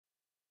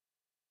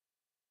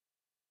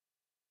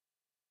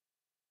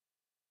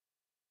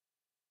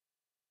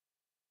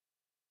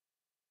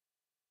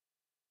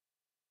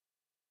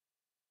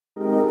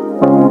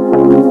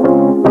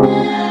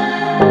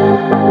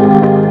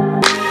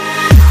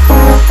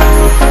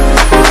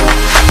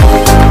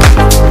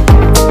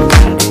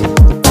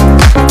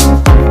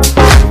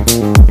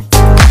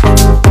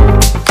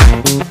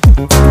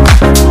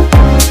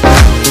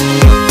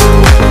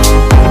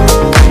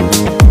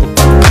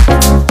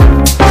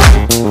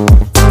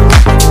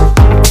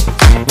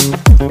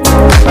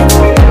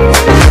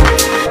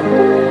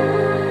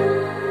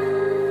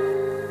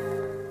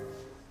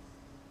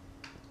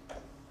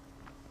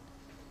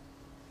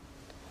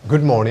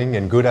Good morning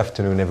and good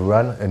afternoon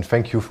everyone, and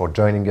thank you for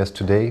joining us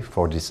today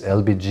for this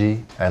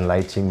LBG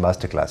Enlightening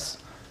Masterclass.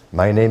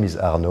 My name is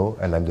Arnaud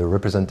and I'm the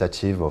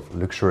representative of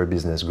Luxury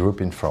Business Group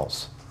in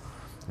France.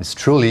 It's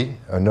truly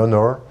an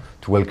honor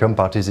to welcome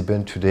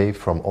participants today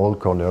from all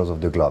corners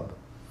of the globe.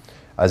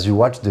 As you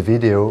watch the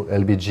video,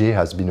 LBG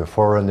has been a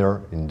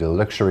forerunner in the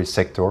luxury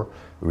sector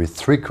with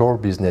 3 core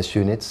business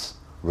units: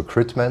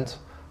 recruitment,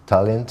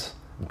 talent,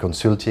 and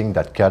consulting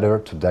that cater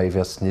to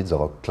diverse needs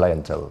of our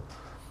clientele.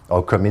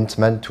 Our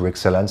commitment to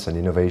excellence and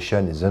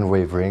innovation is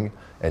unwavering,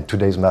 and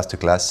today's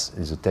masterclass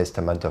is a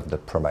testament of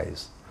that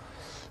promise.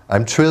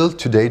 I'm thrilled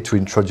today to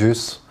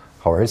introduce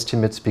our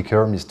esteemed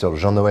speaker, Mr.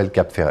 Jean-Noël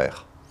Kapferer.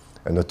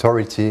 An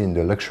authority in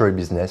the luxury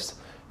business,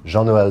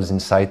 Jean-Noël's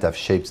insights have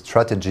shaped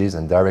strategies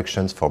and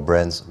directions for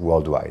brands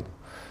worldwide.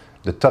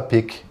 The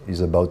topic is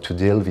about to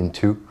delve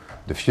into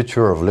the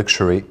future of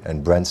luxury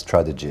and brand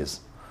strategies.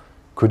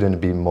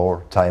 Couldn't be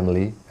more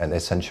timely and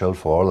essential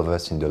for all of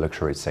us in the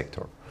luxury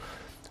sector.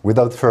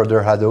 Without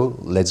further ado,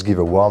 let's give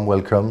a warm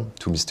welcome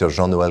to Mr.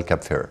 Jean-Noël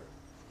Kapferer.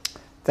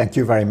 Thank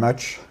you very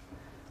much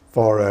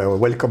for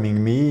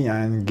welcoming me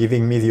and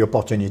giving me the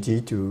opportunity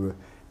to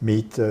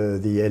meet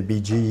the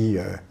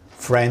LBG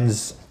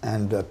friends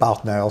and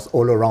partners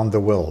all around the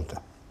world.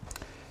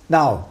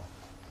 Now,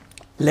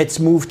 let's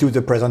move to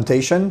the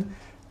presentation.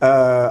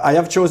 I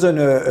have chosen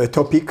a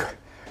topic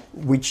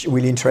which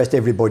will interest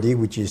everybody,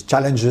 which is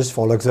challenges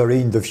for luxury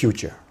in the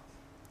future.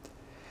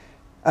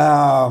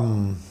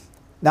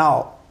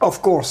 Now,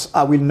 of course,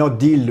 I will not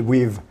deal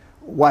with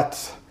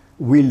what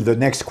will the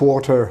next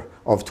quarter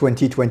of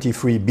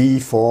 2023 be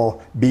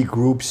for big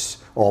groups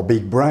or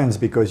big brands,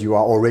 because you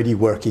are already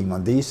working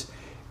on this.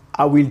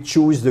 I will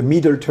choose the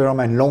middle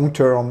term and long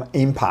term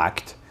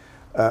impact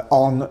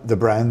on the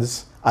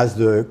brands as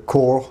the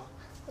core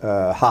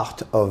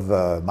heart of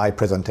my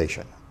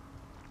presentation.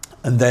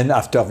 And then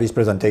after this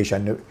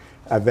presentation,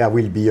 there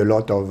will be a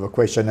lot of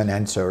questions and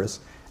answers,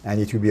 and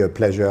it will be a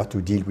pleasure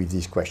to deal with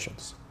these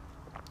questions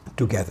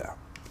together.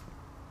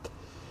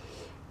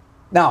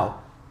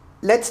 Now,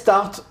 let's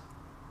start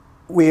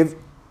with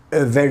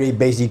a very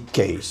basic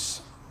case.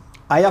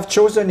 I have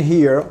chosen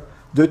here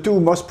the 2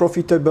 most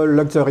profitable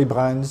luxury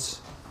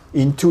brands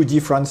in 2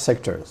 different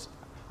sectors.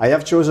 I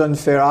have chosen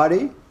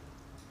Ferrari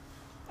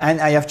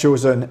and I have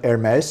chosen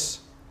Hermès,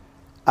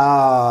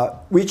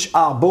 which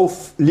are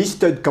both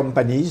listed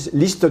companies,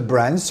 listed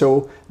brands,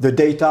 so the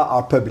data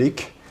are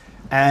public.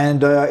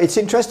 And it's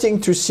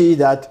interesting to see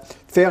that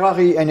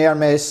Ferrari and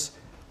Hermès,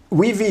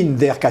 within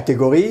their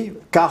category,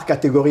 car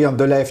category on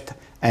the left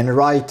and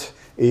right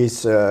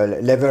is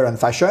leather and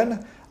fashion,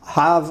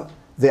 have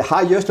the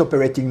highest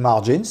operating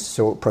margins,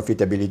 so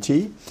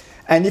profitability.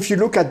 And if you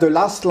look at the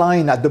last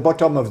line at the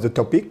bottom of the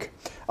topic,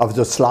 of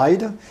the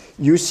slide,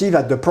 you see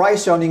that the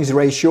price-earnings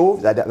ratio,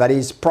 that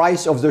is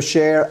price of the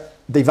share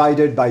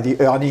divided by the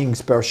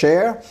earnings per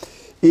share,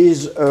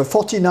 is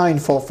 49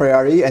 for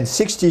Ferrari and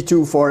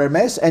 62 for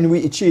Hermès, and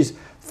which is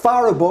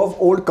far above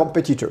all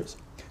competitors.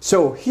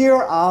 So here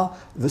are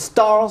the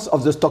stars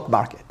of the stock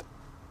market.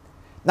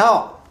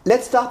 Now,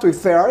 let's start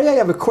with Ferrari. I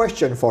have a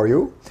question for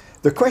you.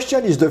 The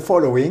question is the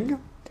following.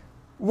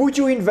 Would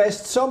you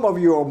invest some of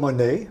your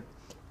money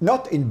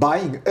not in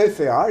buying a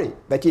Ferrari,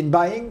 but in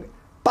buying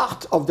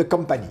part of the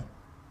company?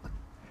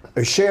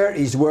 A share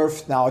is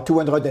worth now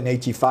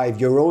 285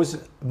 euros,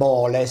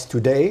 more or less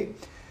today.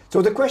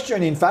 So the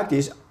question, in fact,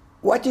 is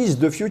what is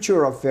the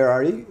future of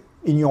Ferrari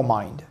in your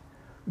mind?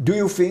 Do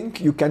you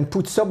think you can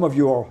put some of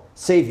your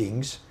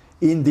savings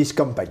in this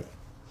company?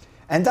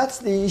 And that's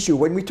the issue.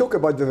 When we talk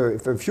about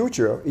the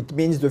future, it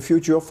means the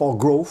future for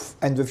growth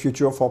and the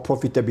future for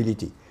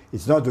profitability.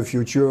 It's not the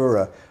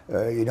future,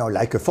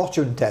 like a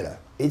fortune teller.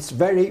 It's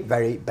very,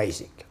 very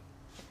basic.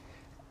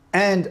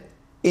 And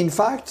in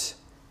fact,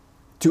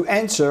 to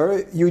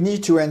answer, you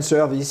need to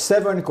answer these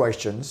 7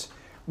 questions,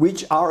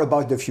 which are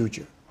about the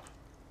future.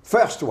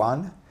 First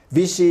one,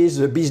 this is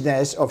the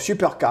business of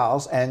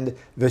supercars, and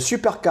the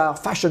supercar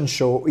fashion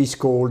show is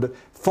called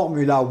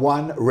Formula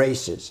 1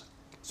 races.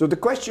 So the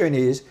question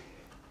is,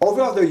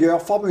 over the year,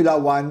 Formula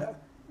 1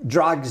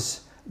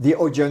 drags the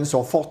audience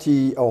of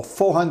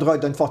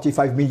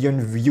 445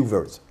 million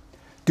viewers.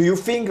 Do you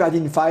think that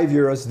in 5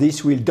 years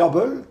this will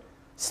double,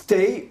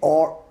 stay,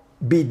 or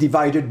be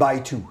divided by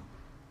 2?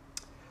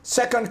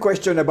 Second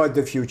question about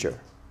the future.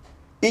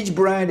 Each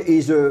brand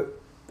is a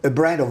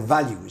brand of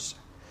values.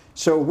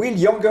 So will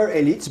younger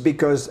elites,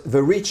 because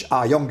the rich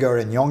are younger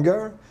and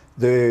younger,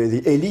 the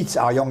elites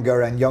are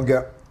younger and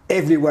younger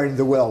everywhere in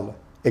the world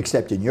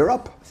except in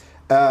Europe,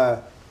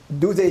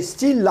 do they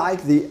still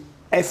like the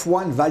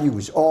F1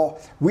 values, or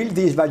will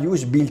these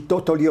values be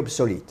totally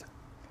obsolete?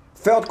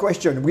 Third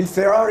question, will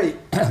Ferrari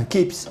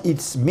keep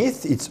its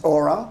myth, its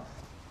aura,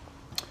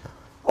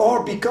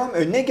 or become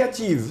a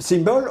negative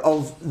symbol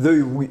of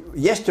the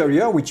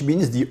yesteryear, which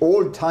means the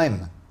old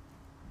time?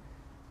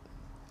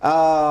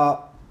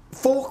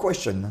 Fourth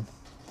question,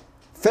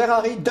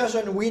 Ferrari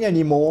doesn't win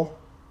anymore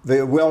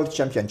the World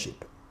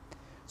Championship.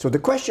 So the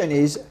question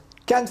is,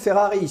 can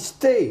Ferrari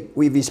stay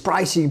with its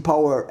pricing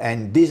power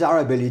and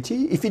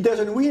desirability if it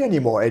doesn't win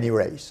anymore any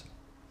race?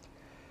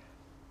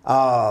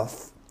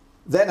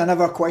 Then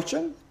another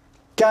question,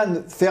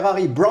 can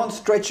Ferrari brand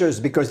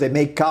stretchers, because they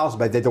make cars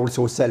but they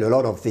also sell a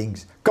lot of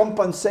things,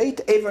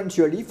 compensate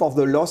eventually for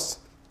the loss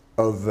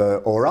of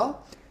aura?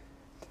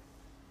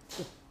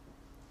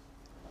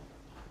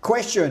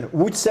 Question,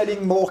 would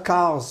selling more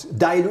cars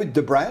dilute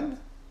the brand?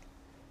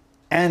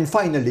 And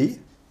finally,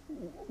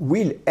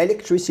 will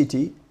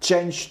electricity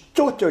change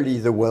totally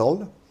the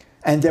world,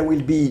 and there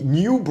will be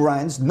new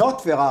brands,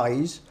 not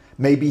Ferraris,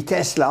 maybe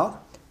Tesla,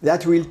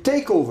 that will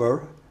take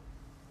over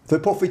the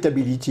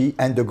profitability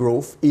and the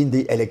growth in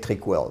the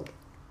electric world?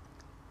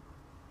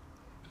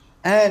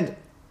 And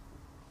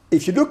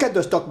if you look at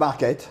the stock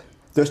market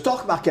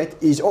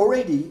is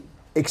already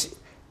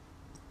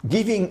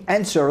giving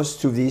answers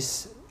to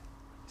these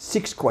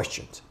 6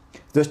 questions.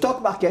 The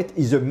stock market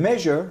is a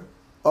measure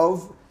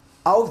of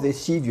how they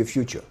see the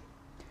future.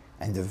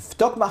 And the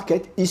stock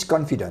market is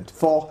confident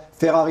for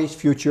Ferrari's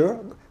future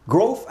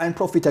growth and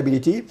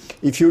profitability.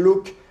 If you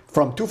look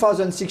from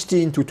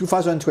 2016 to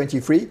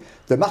 2023,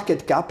 the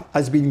market cap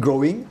has been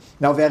growing.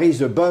 Now there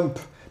is a bump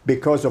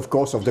because, of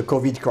course, of the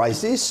COVID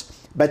crisis,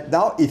 but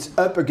now it's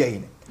up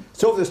again.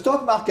 So the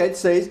stock market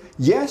says,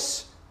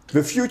 yes,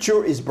 the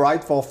future is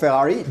bright for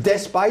Ferrari,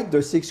 despite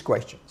the 6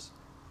 questions.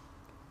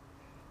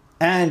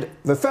 And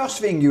the first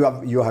thing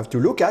you have to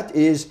look at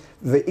is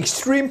the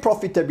extreme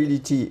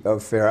profitability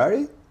of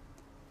Ferrari.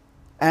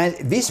 And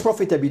this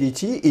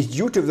profitability is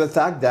due to the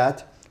fact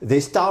that they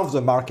starve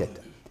the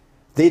market.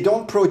 They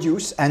don't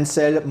produce and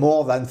sell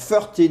more than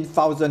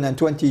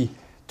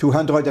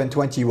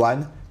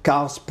 13,221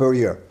 cars per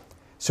year.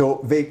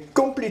 So they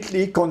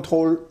completely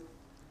control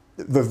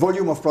the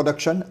volume of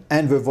production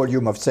and the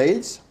volume of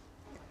sales.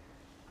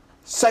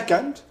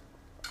 Second,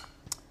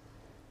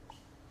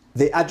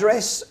 they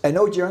address an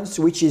audience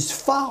which is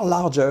far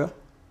larger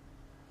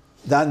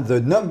than the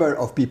number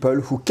of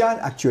people who can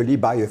actually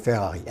buy a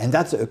Ferrari. And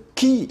that's a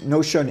key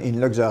notion in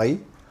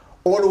luxury,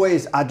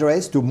 always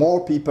address to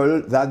more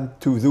people than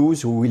to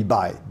those who will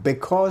buy,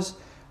 because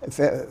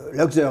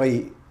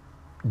luxury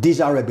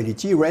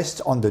desirability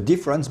rests on the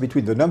difference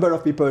between the number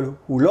of people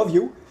who love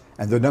you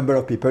and the number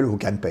of people who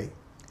can pay.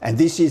 And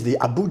this is the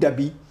Abu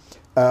Dhabi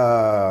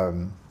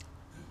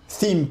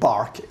theme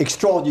park,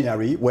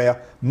 extraordinary,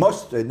 where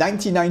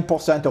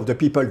 99% of the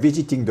people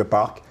visiting the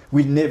park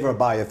will never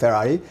buy a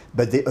Ferrari,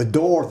 but they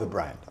adore the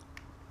brand.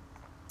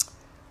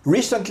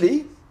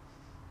 Recently,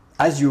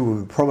 as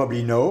you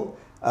probably know,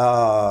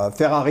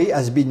 Ferrari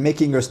has been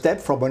making a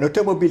step from an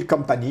automobile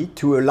company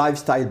to a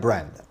lifestyle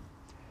brand.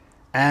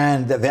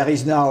 And there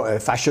is now a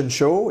fashion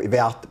show. They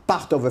are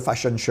part of a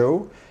fashion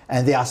show,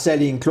 and they are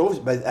selling clothes,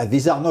 but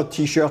these are not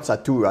T-shirts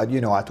at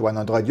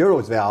 100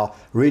 euros. They are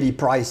really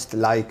priced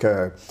like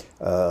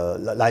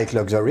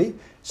luxury.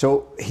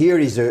 So here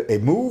is a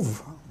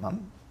move.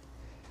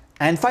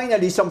 And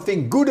finally,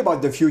 something good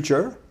about the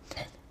future.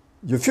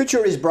 The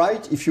future is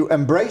bright if you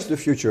embrace the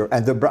future,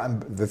 and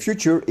the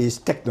future is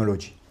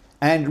technology.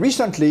 And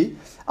recently,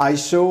 I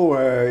saw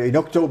in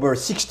October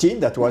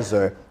 16, that was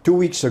 2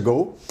 weeks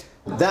ago,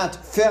 that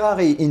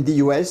Ferrari in the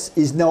US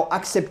is now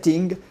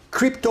accepting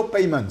crypto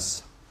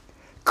payments.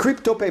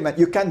 Crypto payment,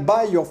 you can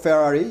buy your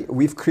Ferrari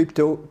with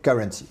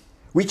cryptocurrency,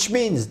 which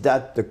means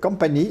that the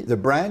company, the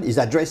brand, is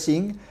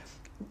addressing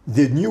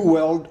the new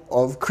world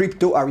of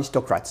crypto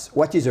aristocrats.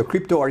 What is a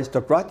crypto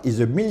aristocrat? Is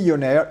a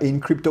millionaire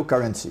in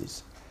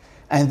cryptocurrencies.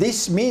 And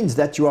this means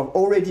that you have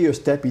already a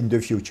step in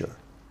the future.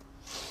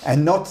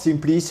 And not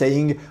simply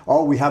saying,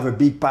 oh, we have a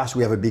big past,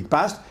 we have a big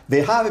past.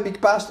 They have a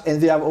big past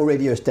and they have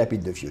already a step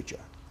in the future.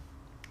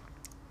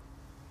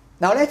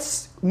 Now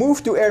let's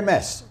move to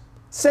Hermès.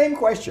 Same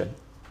question.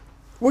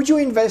 Would you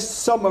invest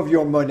some of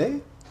your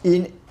money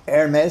in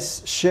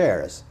Hermès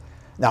shares?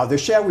 Now the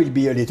share will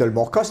be a little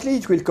more costly.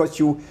 It will cost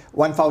you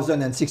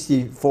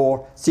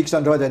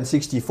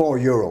 664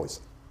 euros.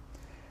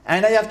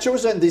 And I have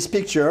chosen this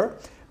picture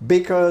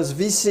because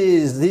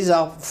these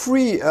are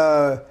 3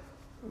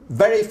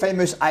 very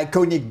famous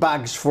iconic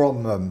bags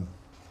from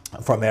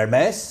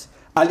Hermès,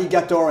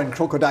 alligator and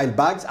crocodile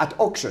bags at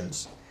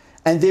auctions.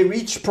 And they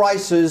reach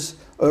prices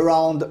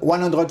around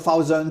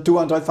 100,000,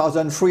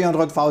 200,000,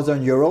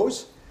 300,000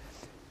 euros.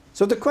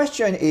 So the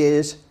question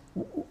is,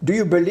 do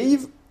you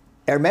believe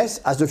Hermès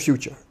has a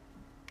future?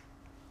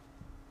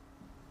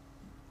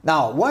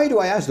 Now, why do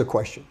I ask the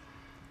question?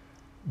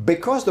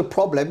 Because the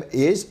problem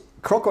is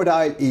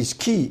crocodile is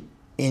key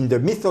in the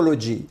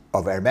mythology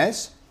of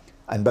Hermès,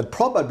 but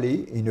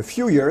probably in a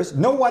few years,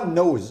 no one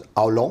knows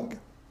how long,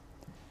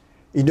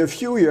 in a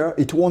few years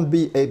it won't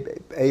be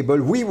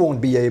able, we won't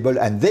be able,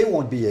 and they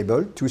won't be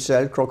able to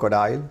sell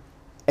crocodile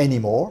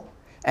anymore.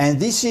 And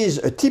this is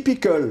a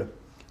typical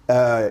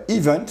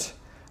event,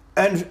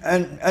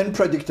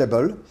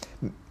 unpredictable,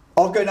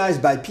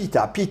 organized by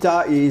PETA.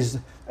 PETA is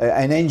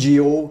an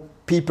NGO,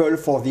 People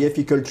for the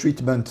Ethical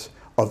Treatment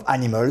of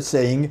Animals,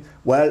 saying,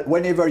 well,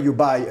 whenever you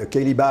buy a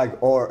Kelly bag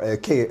or a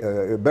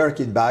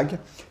Birkin bag,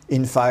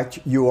 in fact,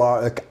 you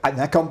are an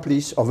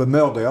accomplice of a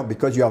murder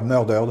because you have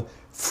murdered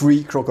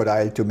free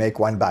crocodile to make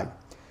one bag.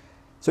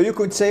 So you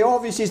could say,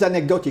 oh, this is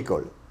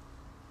anecdotal.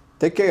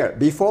 Take care.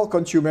 Before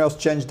consumers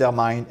change their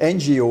mind,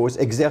 NGOs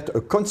exert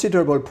a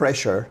considerable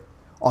pressure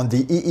on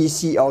the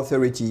EEC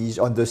authorities,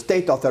 on the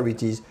state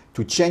authorities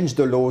to change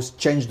the laws,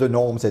 change the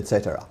norms,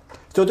 etc.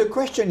 So the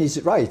question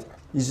is right,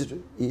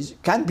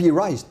 can be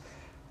raised.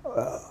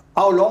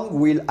 How long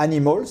will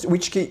animals,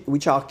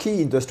 which are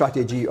key in the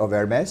strategy of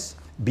Hermès,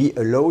 be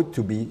allowed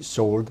to be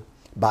sold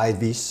by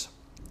this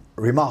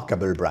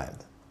remarkable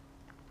brand?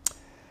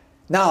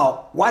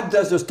 Now, what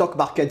does the stock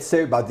market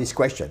say about this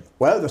question?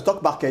 Well, the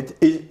stock market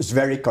is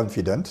very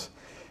confident.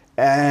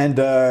 And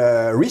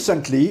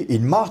recently,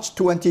 in March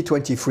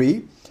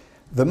 2023,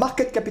 the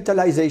market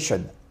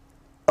capitalization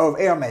of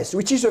Hermès,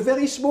 which is a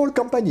very small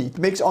company, it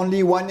makes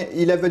only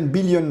 $11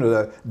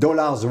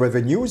 billion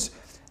revenues,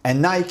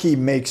 and Nike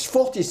makes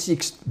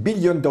 $46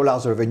 billion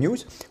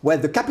revenues, where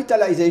the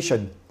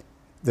capitalization,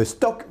 the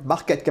stock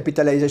market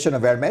capitalization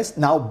of Hermès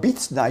now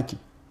beats Nike.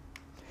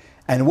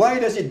 And why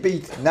does it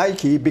beat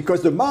Nike?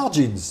 Because the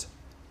margins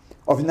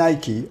of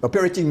Nike,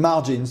 operating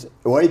margins,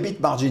 or EBIT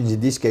margins in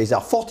this case,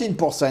 are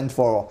 14%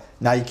 for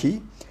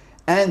Nike,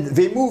 and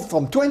they move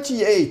from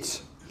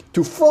 28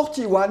 to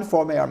 41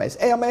 for Hermès.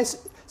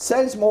 Hermès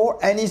sells more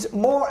and is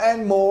more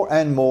and more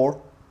and more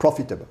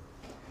profitable.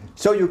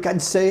 So you can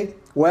say,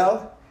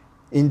 well,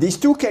 in these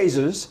two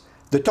cases,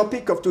 the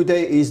topic of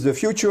today is the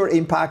future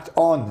impact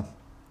on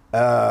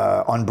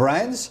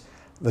brands.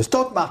 The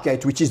stock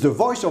market, which is the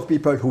voice of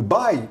people who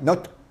buy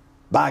not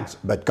bags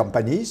but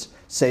companies,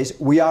 says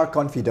we are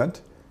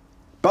confident.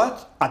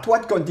 But at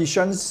what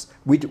conditions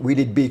will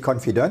it be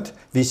confident?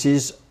 This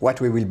is what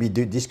we will be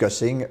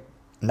discussing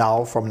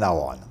now from now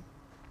on.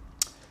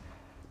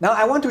 Now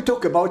I want to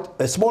talk about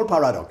a small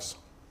paradox.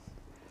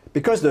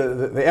 Because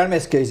the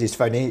Hermès case is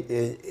funny,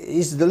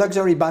 is the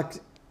luxury bag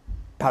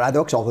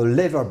paradox or the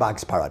leather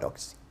bags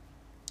paradox.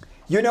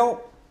 You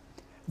know,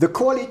 the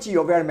quality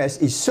of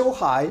Hermès is so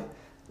high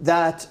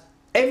that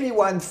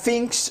everyone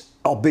thinks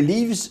or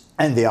believes,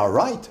 and they are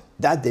right,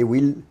 that they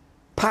will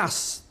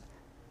pass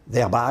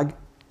their bag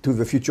to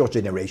the future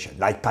generation.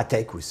 Like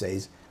Patek, who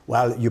says,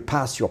 well, you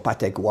pass your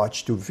Patek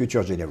watch to the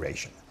future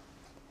generation.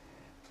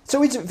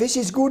 So this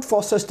is good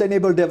for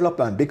sustainable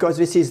development, because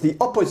this is the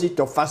opposite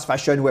of fast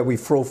fashion where we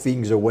throw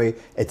things away,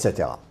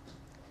 etc.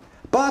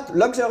 But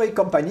luxury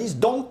companies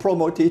don't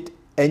promote it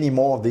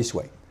anymore this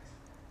way.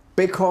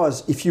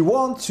 Because if you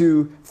want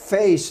to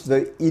face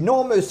the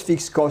enormous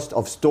fixed cost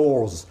of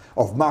stores,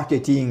 of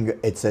marketing,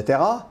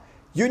 etc.,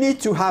 you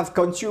need to have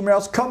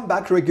consumers come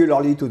back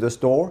regularly to the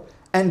store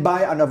and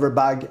buy another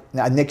bag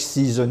next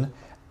season,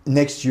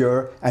 next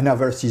year,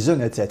 another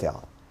season,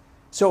 etc.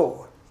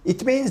 So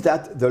it means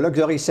that the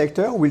luxury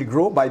sector will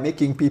grow by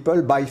making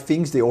people buy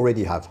things they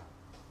already have.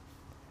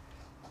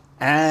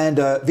 And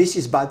this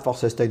is bad for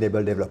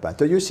sustainable development.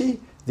 So you see,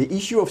 the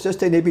issue of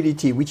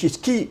sustainability, which is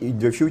key in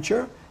the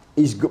future,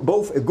 is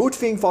both a good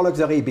thing for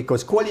luxury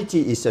because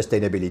quality is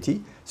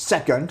sustainability.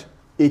 Second,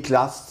 it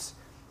lasts.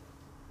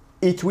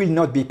 It will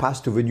not be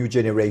passed to the new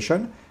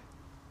generation.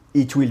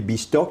 It will be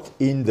stocked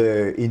in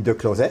the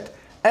closet.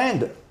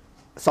 And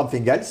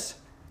something else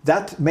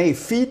that may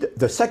feed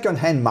the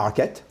second-hand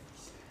market.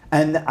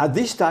 And at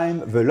this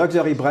time, the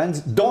luxury brands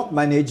don't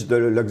manage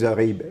the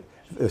luxury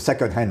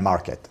second-hand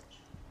market.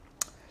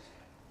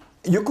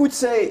 You could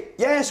say,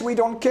 yes, we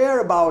don't care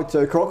about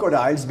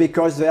crocodiles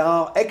because there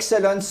are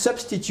excellent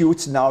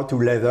substitutes now to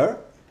leather,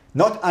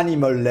 not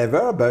animal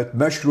leather, but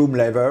mushroom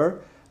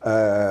leather,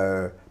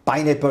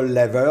 pineapple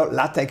leather,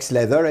 latex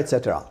leather,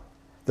 etc.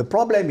 The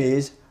problem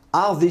is,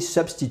 are these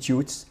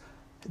substitutes,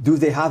 do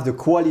they have the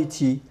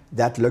quality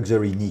that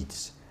luxury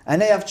needs?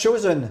 And I have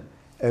chosen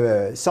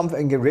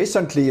something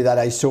recently that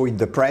I saw in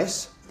the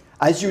press.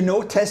 As you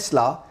know,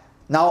 Tesla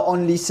now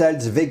only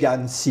sells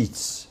vegan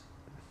seats.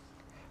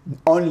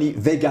 Only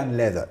vegan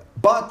leather.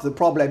 But the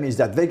problem is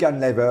that vegan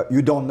leather,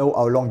 you don't know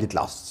how long it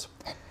lasts.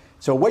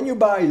 So when you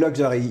buy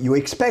luxury, you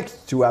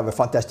expect to have a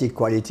fantastic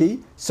quality.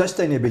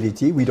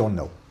 Sustainability, we don't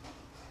know.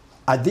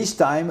 At this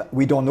time,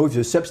 we don't know if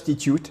the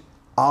substitute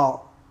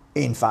are,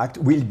 in fact,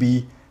 will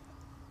be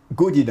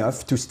good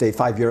enough to stay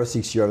 5 years,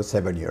 6 years,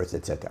 7 years,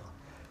 etc.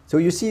 So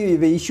you see,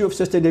 the issue of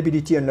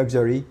sustainability and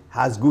luxury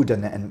has good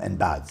and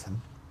bad.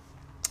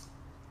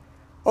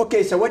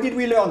 Okay, so what did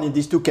we learn in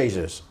these two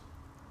cases?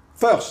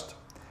 First,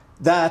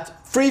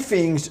 that three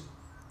things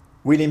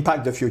will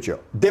impact the future: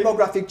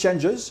 demographic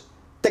changes,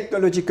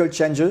 technological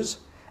changes,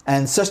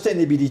 and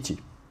sustainability.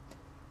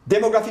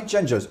 Demographic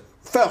changes.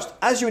 First,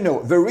 as you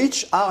know, the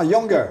rich are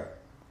younger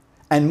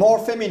and more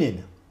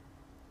feminine.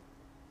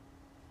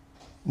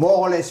 More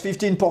or less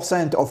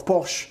 15% of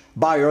Porsche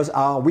buyers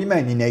are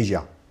women in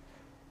Asia.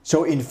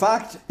 So in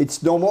fact,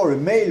 it's no more a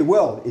male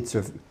world, it's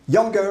a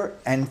younger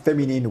and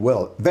feminine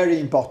world. Very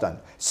important.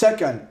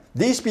 Second,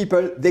 these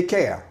people, they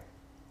care.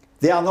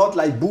 They are not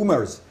like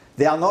boomers.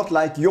 They are not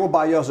like your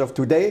buyers of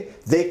today.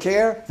 They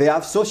care. They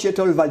have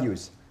societal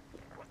values.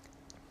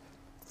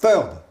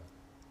 Third,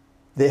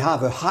 they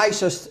have a high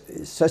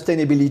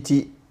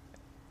sustainability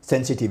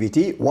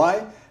sensitivity.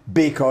 Why?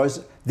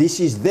 Because This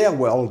is their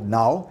world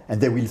now, and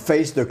they will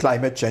face the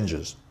climate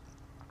changes.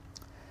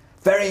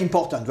 Very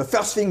important. The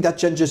first thing that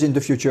changes in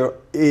the future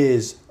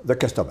is the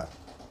customer.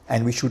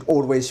 And we should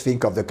always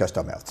think of the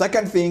customer.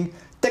 Second thing,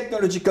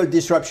 technological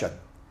disruption.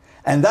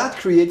 And that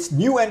creates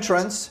new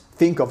entrants,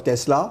 think of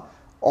Tesla,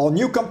 or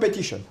new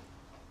competition.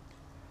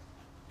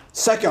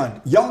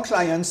 Second, young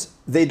clients,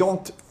 they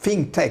don't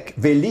think tech,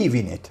 they live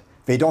in it.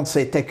 They don't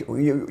say tech.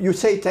 You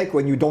say tech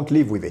when you don't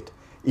live with it.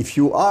 If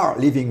you are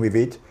living with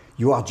it,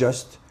 you are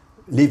just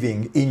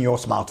living in your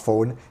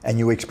smartphone and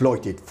you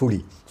exploit it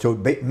fully. So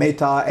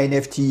Meta,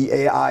 NFT,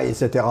 AI,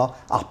 etc.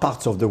 are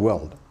parts of the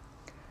world.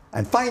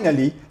 And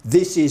finally,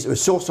 this is a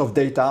source of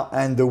data,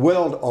 and the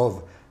world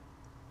of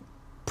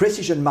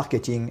precision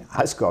marketing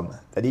has come.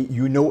 That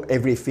you know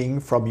everything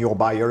from your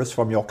buyers,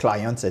 from your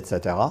clients,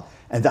 etc.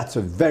 And that's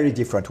a very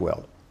different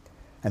world.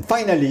 And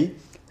finally,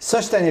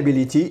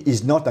 sustainability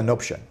is not an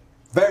option.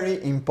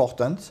 Very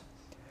important.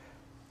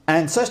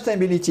 And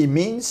sustainability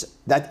means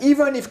that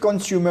even if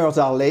consumers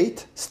are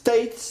late,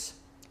 states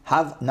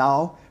have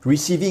now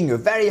receiving a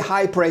very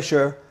high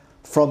pressure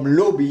from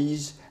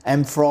lobbies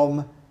and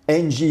from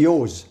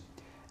NGOs.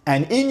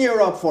 And in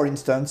Europe, for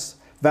instance,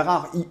 there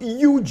are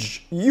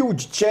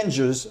huge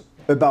changes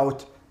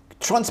about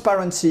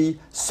transparency,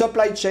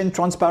 supply chain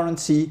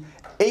transparency,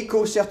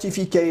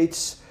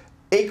 eco-certificates,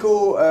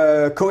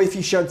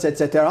 eco-coefficients,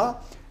 etc.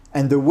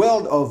 And the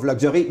world of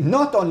luxury,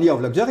 not only of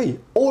luxury,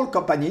 all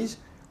companies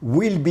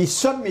will be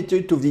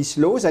submitted to these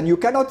laws, and you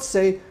cannot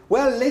say,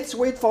 well, let's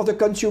wait for the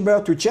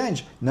consumer to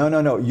change. No,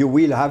 no, no, you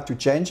will have to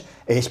change,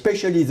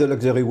 especially the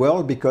luxury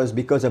world,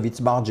 because of its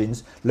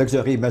margins,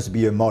 luxury must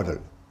be a model.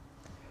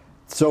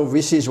 So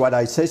this is what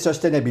I say,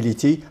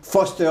 sustainability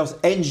fosters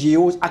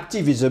NGOs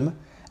activism,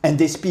 and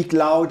they speak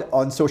loud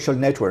on social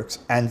networks,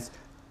 and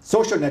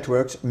social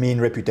networks mean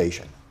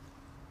reputation.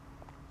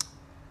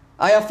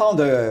 I have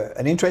found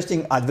an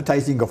interesting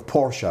advertising of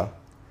Porsche,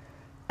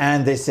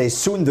 and they say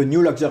soon the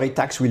new luxury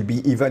tax will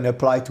be even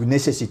applied to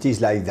necessities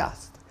like that.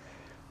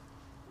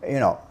 You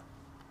know,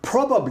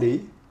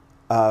 probably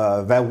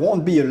there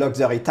won't be a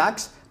luxury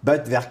tax,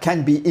 but there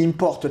can be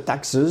import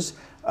taxes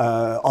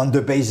on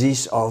the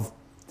basis of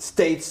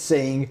states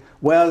saying,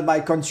 well, my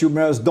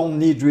consumers don't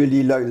need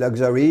really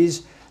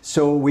luxuries,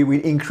 so we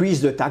will increase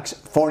the tax,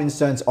 for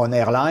instance, on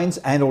airlines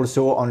and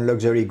also on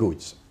luxury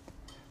goods.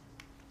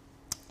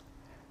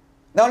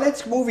 Now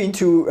let's move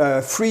into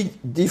 3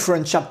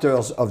 different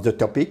chapters of the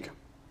topic.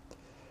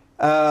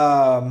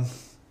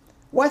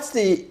 What's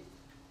the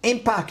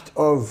impact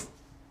of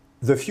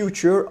the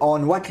future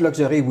on what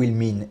luxury will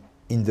mean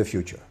in the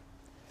future?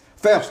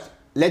 First,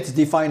 let's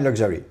define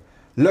luxury.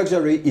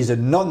 Luxury is a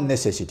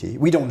non-necessity.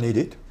 We don't need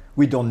it.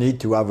 We don't need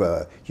to have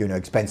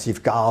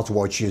expensive cars,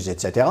 watches,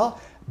 etc.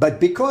 But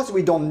because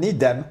we don't need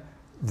them,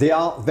 they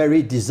are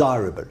very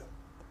desirable.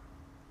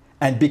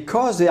 And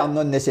because they are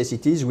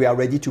non-necessities, we are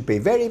ready to pay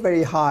very,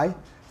 very high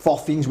for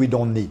things we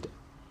don't need.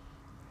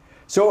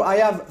 So I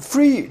have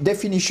 3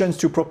 definitions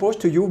to propose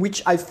to you,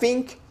 which I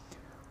think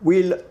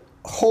will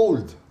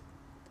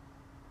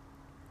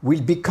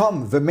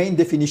become the main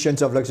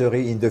definitions of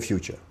luxury in the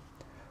future.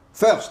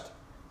 First,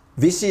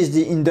 this is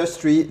the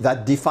industry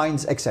that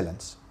defines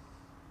excellence.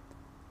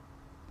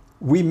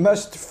 We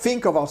must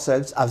think of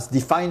ourselves as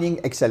defining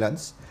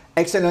excellence.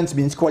 Excellence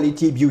means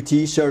quality,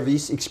 beauty,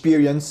 service,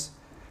 experience,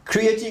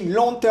 creating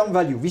long-term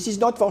value. This is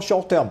not for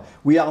short-term.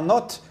 We are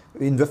not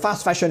in the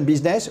fast fashion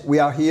business. We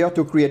are here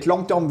to create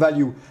long-term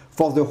value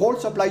for the whole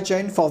supply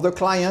chain, for the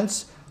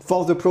clients,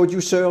 for the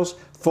producers,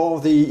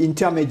 for the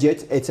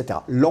intermediate,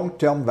 etc.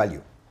 Long-term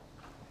value.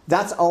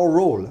 That's our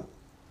role.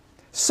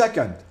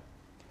 Second,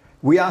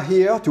 we are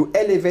here to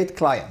elevate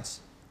clients.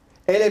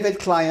 Elevate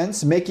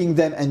clients, making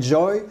them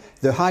enjoy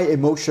the high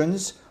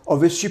emotions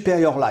of a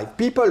superior life.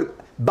 People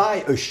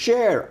buy a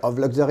share of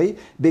luxury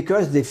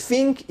because they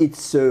think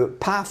it's a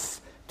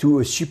path to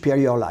a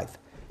superior life.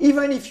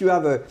 Even if you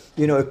have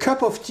a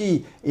cup of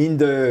tea in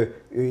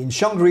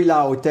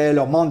Shangri-La Hotel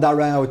or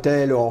Mandarin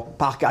Hotel or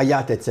Park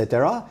Hyatt,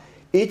 etc.,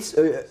 it's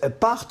a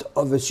part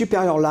of a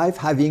superior life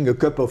having a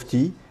cup of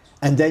tea,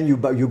 and then you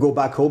go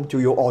back home to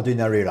your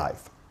ordinary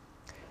life.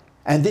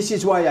 And this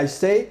is why I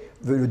say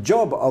the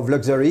job of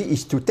luxury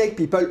is to take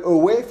people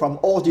away from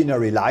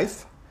ordinary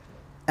life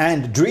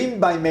and dreamed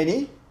by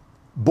many,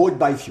 bought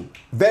by few.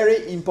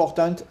 Very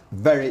important,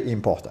 very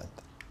important.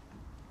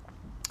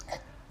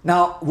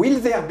 Now, will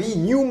there be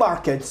new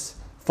markets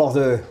for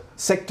the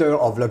sector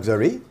of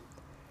luxury?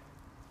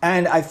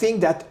 And I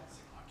think that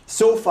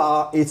so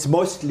far it's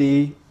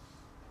mostly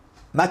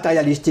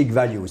materialistic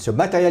values. So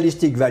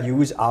materialistic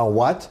values are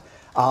what?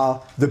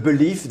 Are the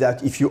belief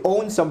that if you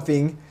own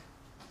something,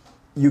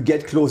 you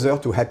get closer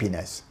to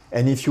happiness.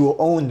 And if you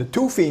own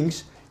 2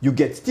 things, you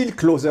get still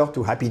closer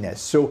to happiness.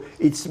 So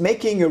it's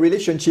making a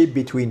relationship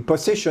between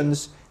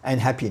possessions and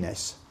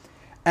happiness.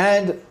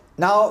 And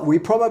now we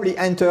probably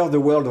enter the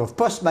world of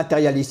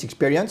post-materialist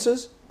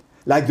experiences,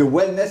 like the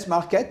wellness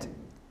market,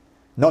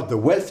 not the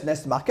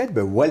wealthness market,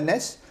 but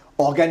wellness,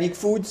 organic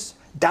foods,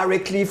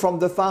 directly from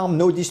the farm,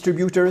 no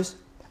distributors,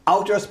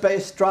 outer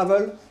space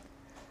travel,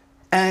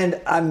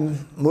 And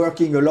I'm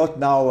working a lot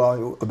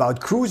now about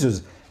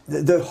cruises.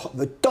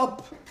 The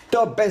top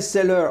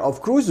bestseller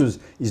of cruises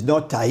is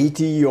not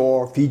Tahiti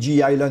or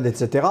Fiji Island,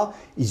 etc.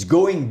 Is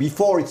going,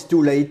 before it's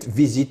too late,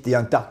 visit the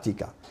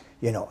Antarctica.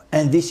 You know,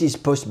 and this is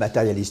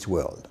post-materialist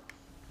world.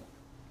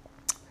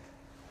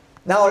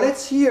 Now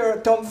let's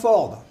hear Tom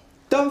Ford.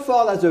 Tom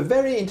Ford has a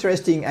very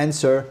interesting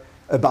answer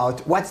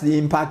about what's the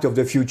impact of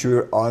the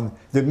future on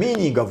the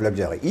meaning of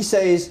luxury. He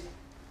says,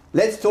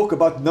 let's talk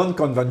about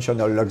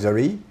non-conventional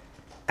luxury.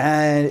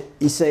 And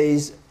he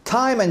says,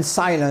 time and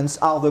silence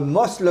are the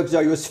most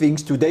luxurious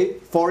things today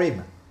for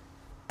him.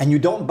 And you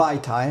don't buy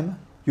time,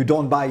 you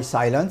don't buy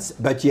silence,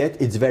 but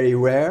yet it's very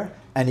rare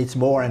and it's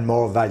more and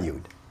more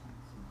valued.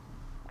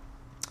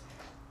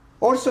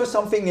 Also,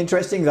 something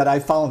interesting that I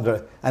found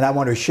and I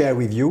want to share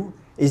with you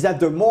is that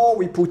the more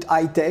we put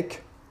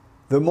high-tech,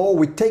 the more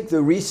we take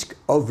the risk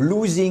of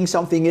losing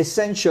something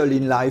essential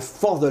in life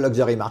for the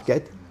luxury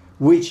market,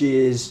 which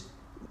is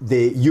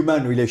the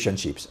human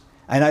relationships.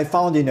 And I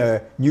found in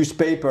a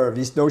newspaper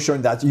this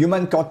notion that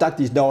human contact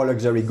is now a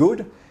luxury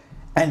good.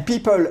 And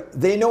people,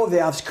 they know they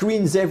have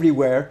screens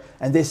everywhere,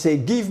 and they say,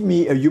 give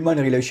me a human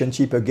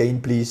relationship again,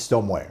 please,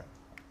 somewhere.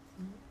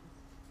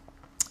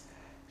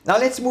 Now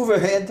let's move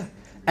ahead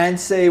and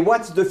say,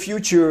 what's the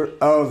future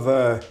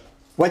of,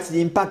 what's the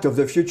impact of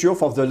the future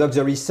for the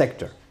luxury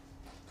sector?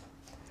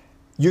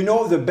 You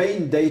know the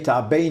Bain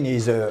data. Bain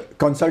is a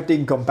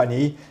consulting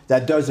company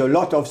that does a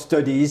lot of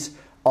studies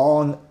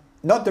on,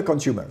 not the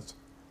consumers,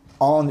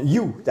 on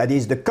you, that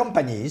is the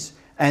companies.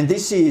 And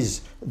this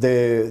is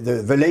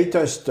the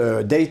latest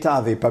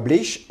data they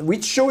publish,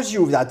 which shows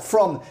you that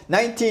from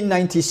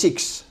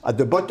 1996, at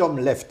the bottom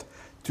left,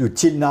 to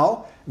till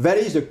now, there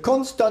is a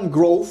constant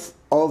growth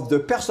of the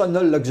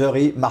personal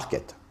luxury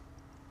market.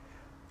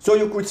 So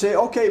you could say,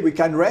 okay, we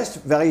can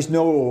rest, there is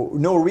no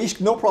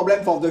risk, no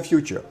problem for the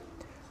future.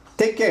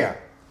 Take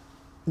care.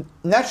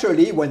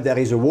 Naturally, when there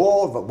is a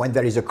war, when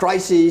there is a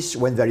crisis,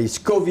 when there is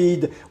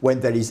COVID, when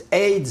there is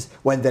AIDS,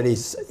 when there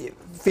is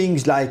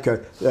things like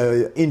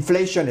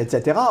inflation,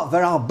 etc.,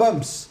 there are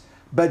bumps.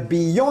 But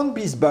beyond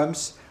these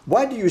bumps,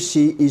 what do you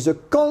see is a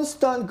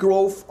constant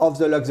growth of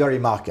the luxury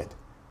market.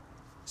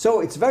 So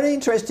it's very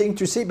interesting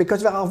to see,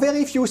 because there are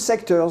very few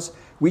sectors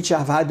which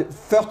have had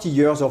 30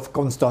 years of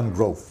constant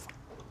growth.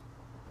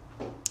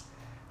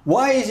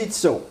 Why is it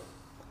so?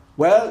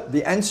 Well,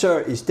 the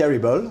answer is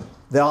terrible.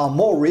 There are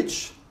more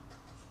rich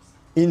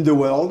in the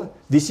world.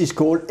 This is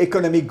called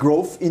economic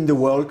growth in the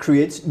world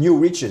creates new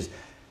riches.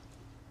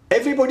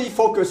 Everybody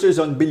focuses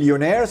on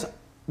billionaires.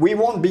 We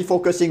won't be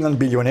focusing on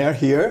billionaires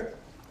here.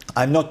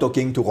 I'm not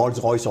talking to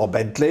Rolls-Royce or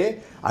Bentley.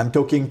 I'm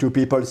talking to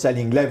people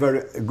selling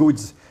leather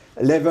goods,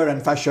 leather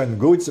and fashion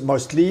goods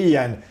mostly,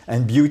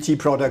 and beauty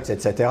products,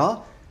 etc.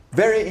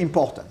 Very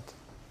important.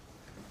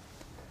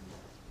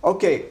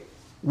 Okay,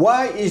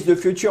 why is the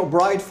future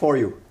bright for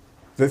you?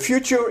 The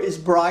future is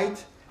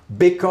bright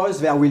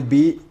because there will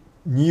be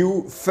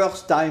new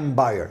first-time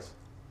buyers.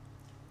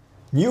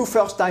 New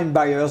first-time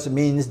buyers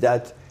means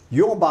that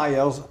your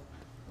buyers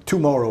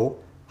tomorrow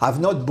have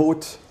not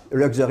bought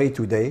luxury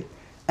today,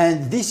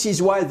 and this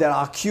is why there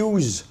are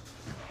queues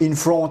in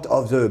front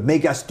of the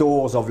mega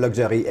stores of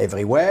luxury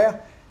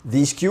everywhere.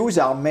 These queues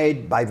are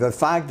made by the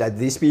fact that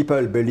these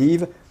people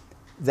believe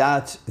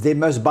that they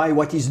must buy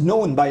what is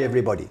known by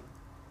everybody.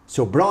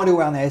 So brand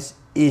awareness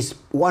is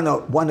one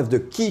of the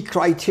key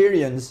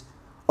criterions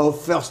of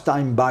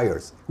first-time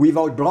buyers.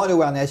 Without brand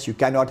awareness, you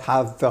cannot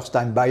have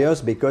first-time buyers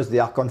because they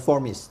are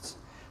conformists.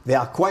 They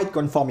are quite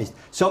conformist.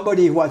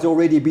 Somebody who has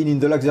already been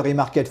in the luxury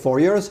market for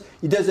years,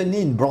 he doesn't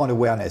need brand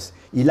awareness.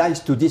 He likes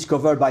to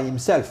discover by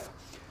himself.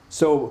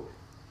 So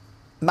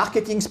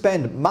marketing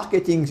spend,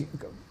 marketing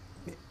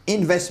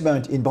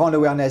investment in brand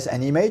awareness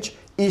and image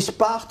is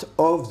part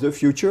of the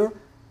future,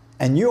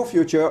 and your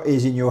future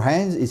is in your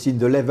hands. It's in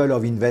the level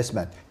of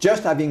investment.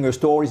 Just having a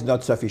store is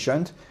not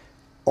sufficient,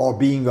 or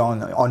being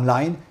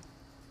online.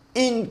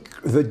 In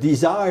the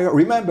desire,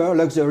 remember,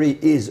 luxury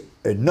is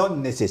a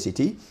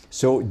non-necessity,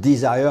 so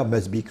desire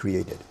must be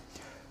created.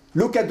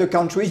 Look at the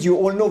countries, you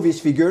all know these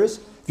figures.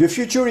 The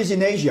future is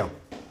in Asia.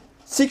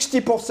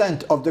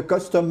 60% of the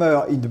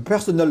customers in the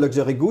personal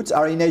luxury goods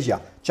are in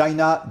Asia.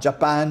 China,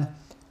 Japan,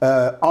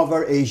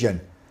 other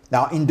Asian.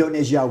 Now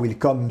Indonesia will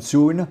come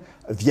soon,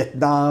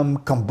 Vietnam,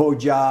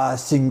 Cambodia,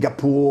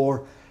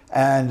 Singapore,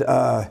 and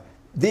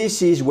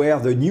this is where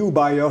the new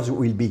buyers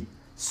will be.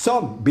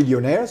 Some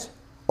billionaires,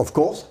 of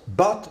course,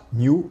 but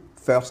new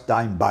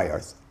first-time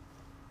buyers.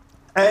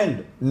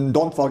 And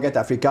don't forget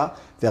Africa.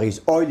 There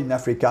is oil in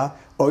Africa.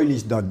 Oil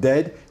is not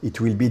dead.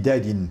 It will be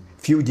dead in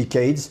few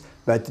decades,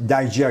 but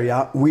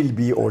Nigeria will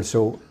be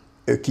also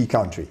a key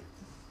country.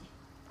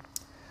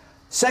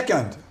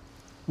 Second,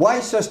 why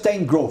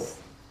sustained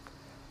growth?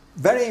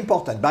 Very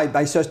important.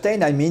 By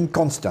sustained, I mean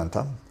constant.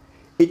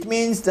 It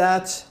means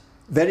that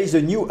there is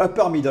a new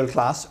upper middle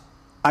class.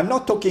 I'm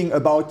not talking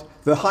about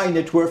the high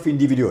net worth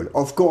individual.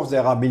 Of course,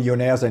 there are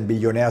millionaires and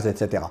billionaires,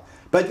 etc.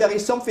 But there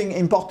is something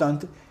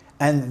important,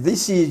 And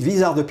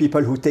these are the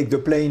people who take the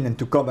plane and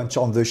to come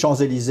on the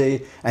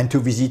Champs-Élysées and to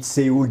visit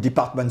Seoul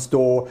department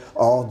store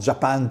or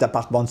Japan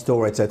department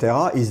store,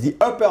 etc. is the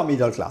upper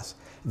middle class.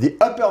 The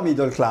upper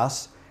middle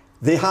class,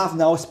 they have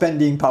now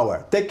spending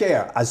power. Take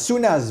care, as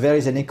soon as there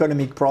is an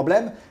economic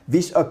problem,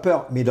 this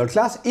upper middle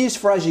class is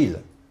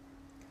fragile.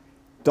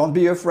 Don't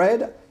be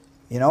afraid,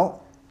 you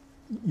know,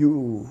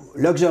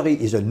 luxury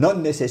is a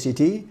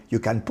non-necessity. You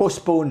can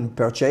postpone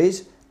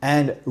purchase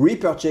and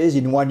repurchase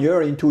in 1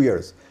 year, in 2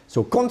 years.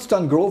 So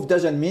constant growth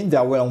doesn't mean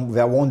there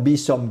won't be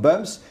some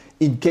bumps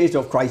in case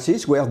of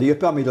crisis where the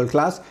upper middle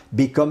class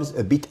becomes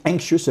a bit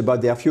anxious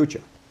about their future.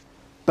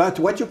 But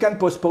what you can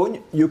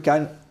postpone, you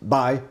can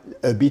buy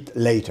a bit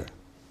later.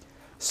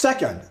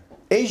 Second,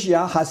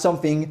 Asia has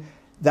something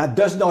that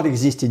does not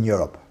exist in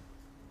Europe.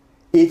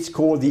 It's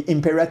called the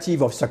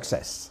imperative of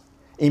success.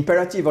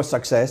 Imperative of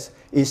success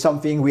is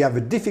something we have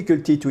a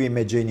difficulty to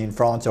imagine in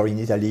France or in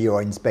Italy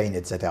or in Spain,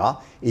 etc.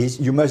 Is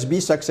you must be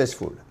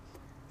successful.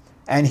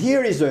 And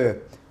here is a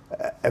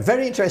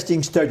very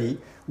interesting study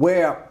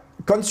where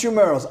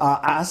consumers are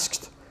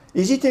asked,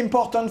 is it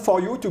important for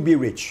you to be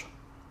rich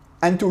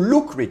and to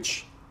look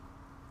rich?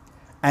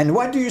 And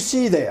what do you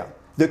see there?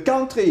 The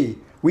country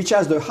which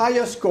has the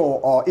highest score,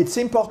 or it's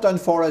important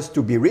for us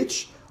to be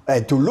rich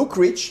and to look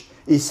rich,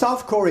 is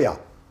South Korea.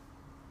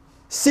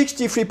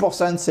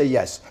 63% say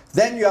yes.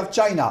 Then you have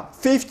China,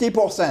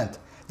 50%.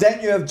 Then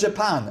you have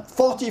Japan,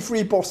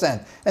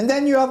 43%. And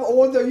then you have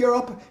all the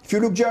Europe. If you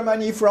look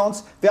Germany,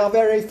 France, they are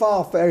very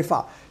far, very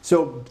far.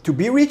 So to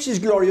be rich is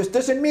glorious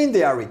doesn't mean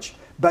they are rich.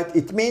 But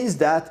it means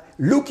that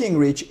looking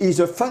rich is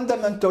a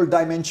fundamental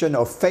dimension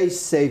of face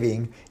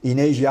saving in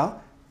Asia.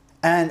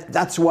 And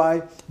that's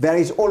why there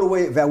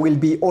will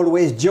be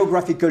always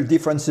geographical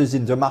differences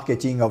in the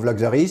marketing of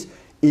luxuries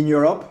in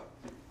Europe.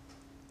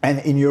 And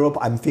in Europe,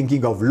 I'm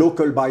thinking of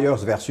local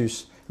buyers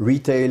versus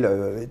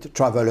retail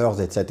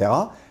travelers,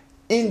 etc.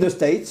 In the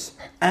States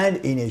and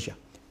in Asia.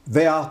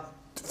 There are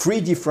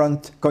 3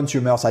 different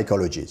consumer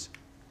psychologies.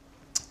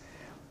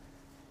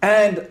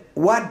 And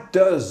what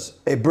does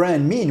a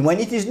brand mean when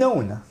it is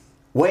known?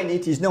 When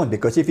it is known,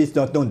 because if it's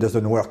not known, it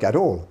doesn't work at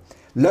all.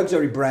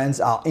 Luxury brands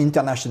are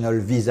international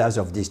visas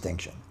of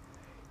distinction.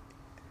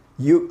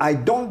 I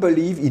don't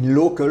believe in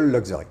local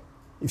luxury.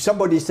 If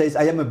somebody says,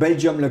 I am a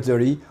Belgian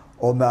luxury,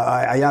 or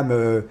I am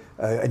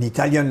an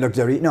Italian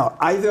luxury, no,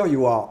 either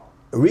you are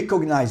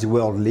recognized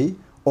worldly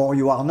or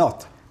you are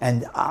not.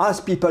 And as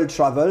people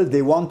travel,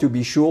 they want to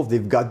be sure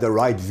they've got the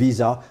right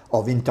visa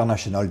of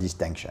international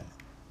distinction.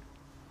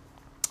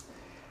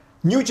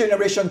 New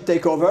generation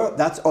takeover,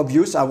 that's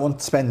obvious. I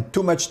won't spend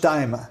too much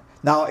time.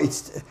 Now,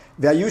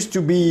 there used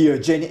to be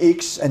Gen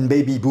X and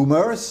baby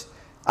boomers.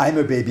 I'm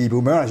a baby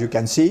boomer, as you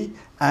can see.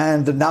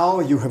 And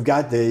now you have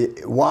got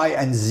the Y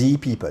and Z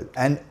people.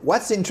 And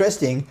what's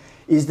interesting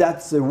is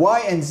that the Y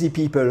and Z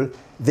people,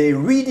 they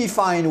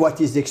redefine what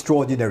is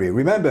extraordinary.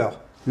 Remember,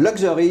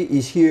 luxury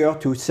is here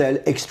to sell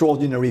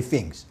extraordinary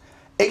things.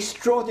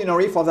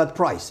 Extraordinary for that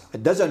price.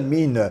 It doesn't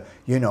mean,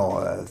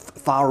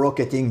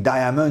 far-rocketing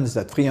diamonds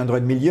at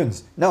 300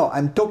 millions. No,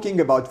 I'm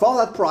talking about for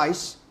that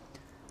price,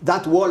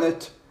 that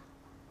wallet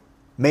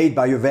made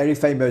by a very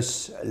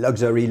famous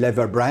luxury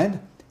leather brand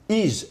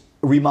is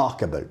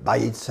remarkable by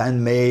its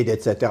handmade,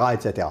 etc.,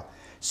 etc.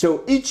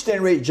 So each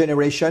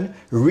generation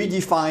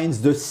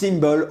redefines the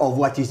symbol of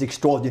what is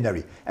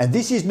extraordinary. And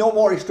this is no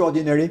more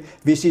extraordinary.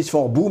 This is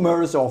for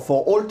boomers or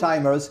for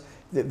old-timers.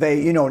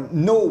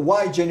 No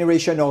Y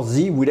generation or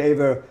Z would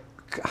ever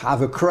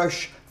have a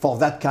crush for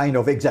that kind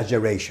of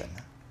exaggeration.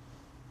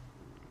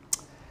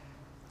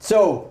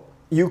 So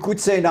you could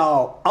say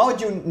now, how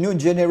do new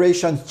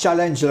generations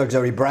challenge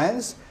luxury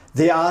brands?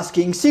 They are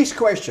asking 6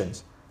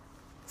 questions.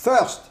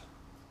 First,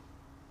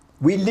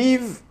 we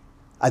live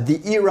at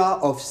the era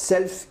of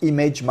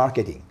self-image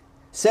marketing.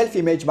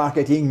 Self-image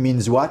marketing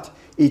means what?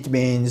 It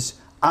means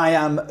I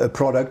am a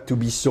product to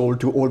be sold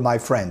to all my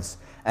friends.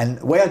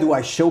 And where do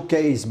I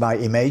showcase my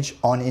image?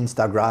 On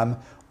Instagram,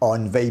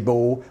 on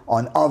Weibo,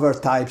 on other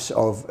types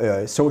of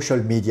social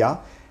media.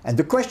 And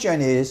the question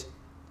is,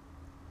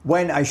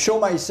 when I show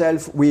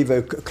myself with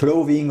a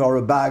clothing or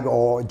a bag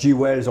or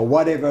jewels or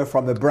whatever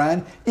from a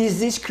brand, is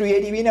this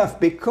creative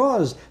enough?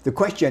 Because the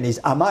question is,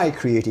 am I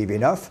creative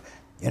enough?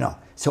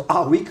 So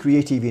are we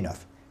creative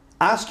enough?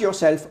 Ask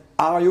yourself,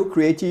 are you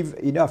creative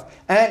enough?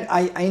 And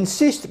I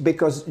insist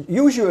because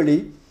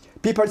usually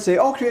people say,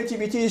 oh,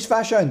 creativity is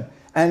fashion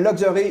and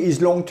luxury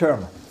is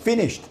long-term.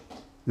 Finished.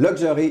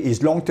 Luxury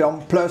is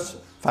long-term plus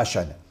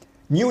fashion.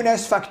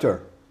 Newness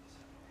factor.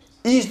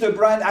 Is the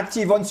brand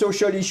active on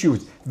social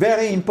issues?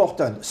 Very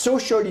important.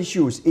 Social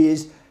issues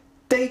is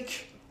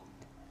take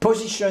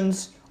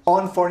positions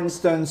on, for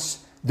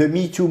instance, the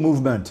Me Too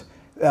movement.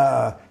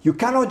 You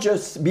cannot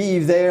just be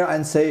there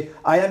and say,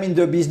 I am in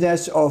the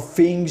business of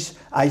things,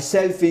 I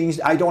sell things,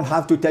 I don't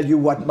have to tell you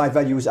what my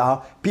values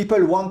are.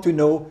 People want to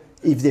know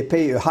if they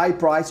pay a high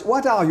price,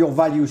 what are your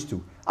values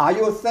too? Are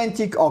you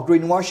authentic or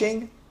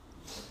greenwashing?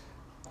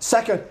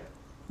 Second,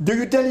 do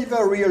you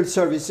deliver real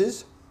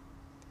services?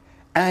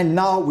 And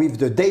now with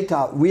the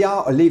data, we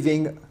are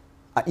living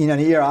in an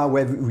era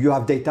where you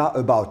have data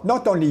about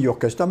not only your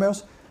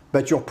customers,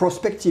 but your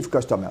prospective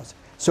customers.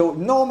 So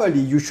normally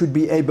you should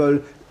be able,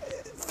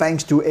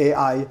 thanks to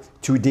AI,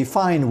 to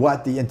define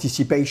what the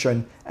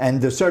anticipation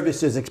and the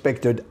services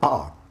expected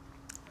are.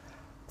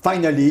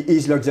 Finally,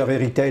 is luxury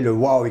retail a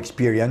wow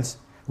experience?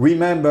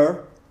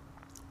 Remember,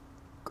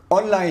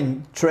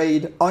 online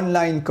trade,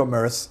 online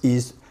commerce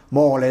is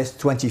more or less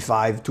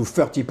 25 to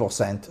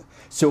 30%.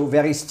 So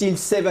there is still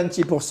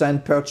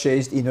 70%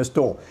 purchased in a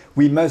store.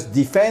 We must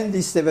defend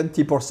this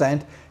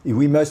 70%.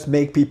 We must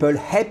make people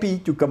happy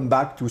to come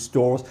back to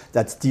stores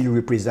that still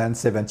represent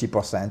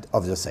 70%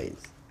 of the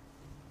sales.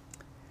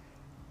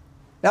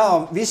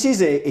 Now, this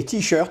is a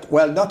t-shirt.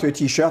 Well, not a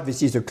t-shirt.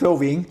 This is a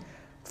clothing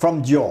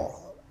from Dior.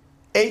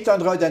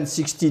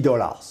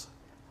 $860.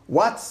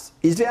 What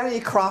is there any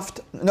craft?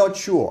 Not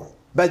sure.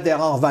 But there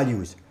are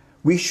values.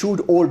 We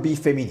should all be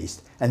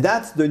feminists. And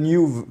that's the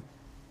new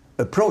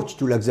approach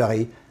to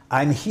luxury.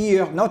 I'm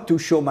here not to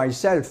show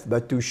myself,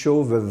 but to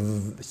show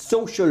the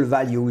social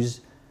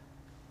values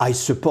I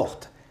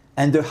support.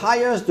 And the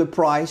higher the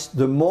price,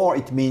 the more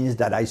it means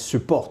that I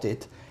support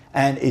it.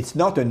 And it's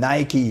not a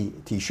Nike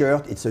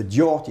t-shirt, it's a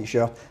Dior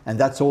t-shirt, and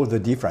that's all the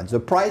difference. The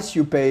price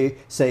you pay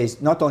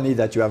says not only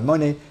that you have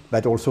money,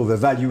 but also the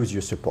values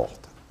you support.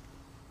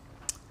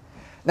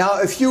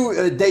 Now, a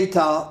few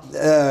data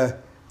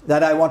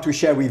that I want to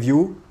share with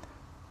you.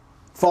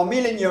 For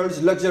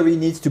millennials, luxury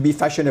needs to be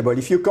fashionable.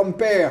 If you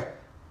compare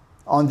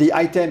on the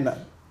item,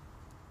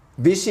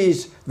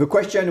 the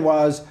question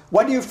was,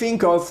 what do you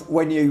think of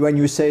when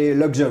you say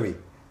luxury?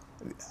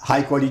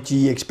 High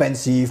quality,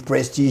 expensive,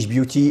 prestige,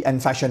 beauty,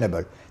 and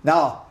fashionable.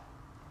 Now,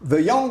 the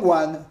young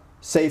one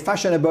say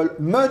fashionable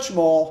much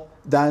more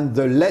than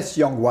the less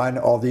young one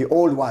or the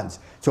old ones.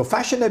 So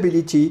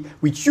fashionability,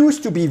 which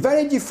used to be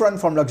very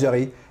different from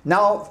luxury,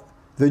 now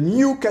the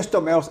new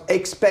customers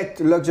expect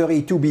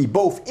luxury to be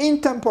both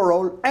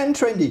intemporal and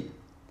trendy.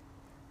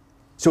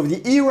 So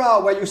the era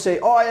where you say,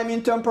 oh, I am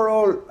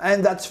intemporal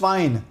and that's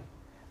fine,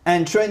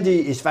 and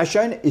trendy is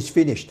fashion, is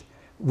finished.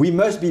 We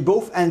must be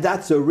both, and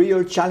that's a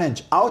real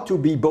challenge, how to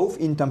be both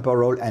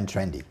intemporal and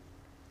trendy.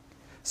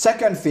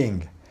 Second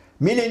thing,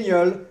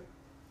 millennials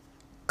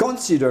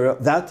consider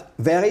that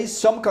there is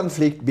some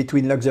conflict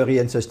between luxury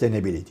and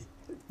sustainability.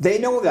 They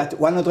know that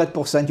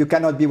 100%, you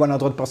cannot be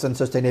 100%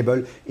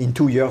 sustainable in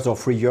 2 years or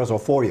 3 years or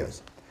 4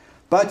 years.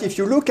 But if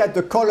you look at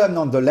the column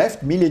on the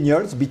left,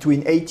 millennials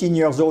between 18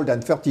 years old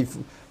and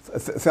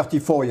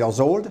 34 years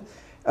old,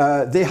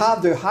 they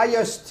have the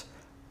highest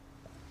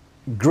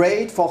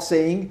grade for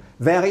saying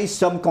there is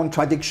some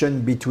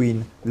contradiction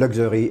between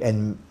luxury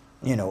and,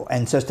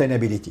 and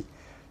sustainability.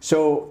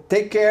 So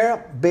take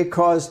care,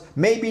 because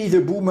maybe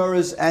the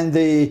boomers and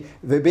the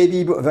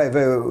baby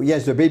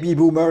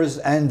boomers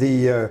and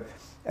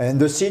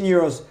the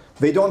seniors,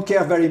 they don't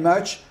care very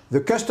much.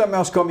 The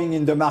customers coming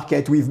in the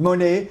market with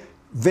money,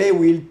 they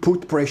will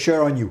put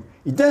pressure on you.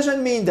 It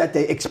doesn't mean that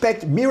they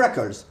expect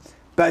miracles,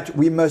 but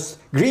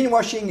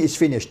greenwashing is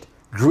finished.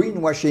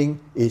 Greenwashing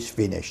is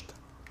finished.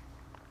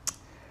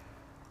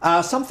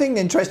 Something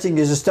interesting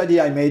is a study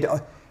I made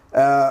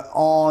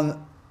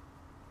on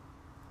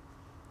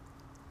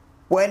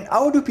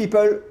how do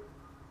people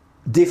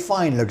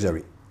define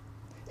luxury.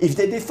 If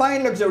they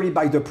define luxury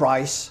by the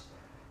price,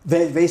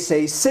 they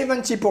say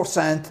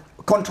 70%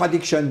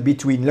 contradiction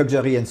between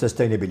luxury and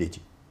sustainability.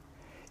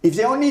 If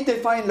they only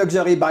define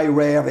luxury by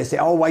rare, they say,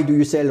 oh, why do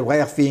you sell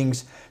rare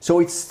things? So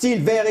it's still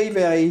very,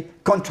 very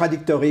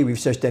contradictory with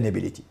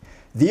sustainability.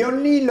 The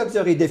only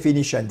luxury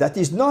definition that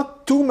is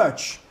not too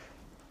much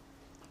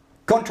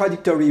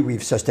contradictory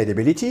with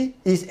sustainability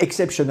is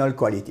exceptional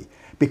quality,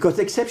 because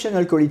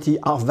exceptional quality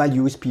are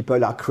values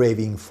people are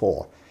craving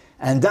for,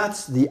 and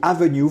that's the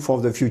avenue for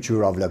the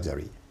future of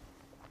luxury.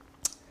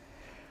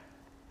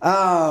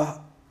 At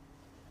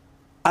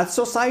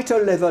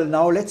societal level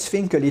now, let's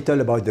think a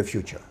little about the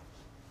future.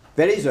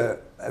 There is a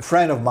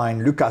friend of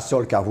mine,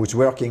 𝘾𝙗𝙤𝙢𝙡, who's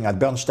working at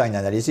Bernstein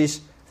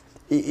Analysis.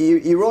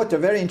 He wrote a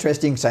very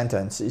interesting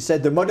sentence. He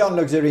said, the modern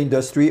luxury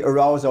industry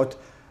arose out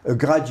a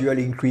gradual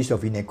increase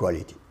of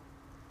inequality.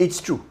 It's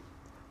true.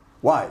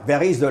 Why?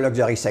 There is the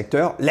luxury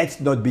sector. Let's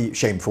not be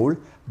shameful,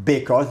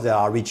 because there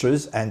are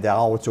riches and there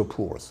are also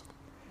poors.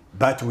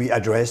 But we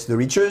address the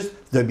riches,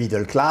 the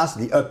middle class,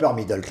 the upper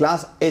middle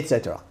class,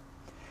 etc.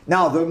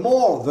 Now, the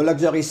more the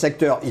luxury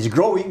sector is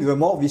growing, the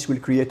more this will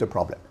create a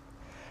problem.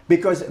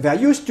 Because there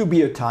used to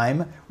be a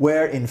time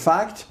where, in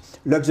fact,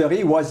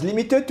 luxury was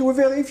limited to a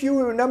very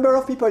few number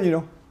of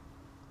people,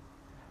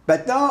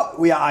 But now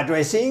we are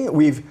addressing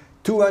with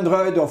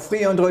 $200 or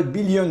 $300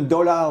 billion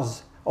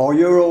or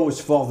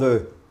euros for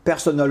the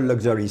personal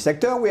luxury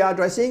sector, we are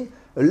addressing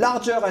a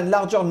larger and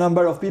larger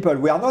number of people.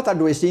 We are not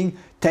addressing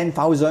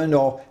 10,000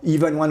 or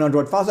even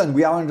 100,000.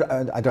 We are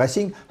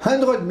addressing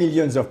 100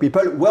 millions of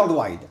people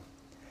worldwide.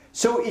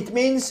 So it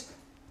means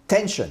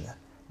tension,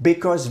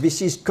 because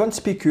this is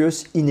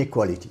conspicuous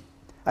inequality.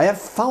 I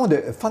have found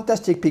a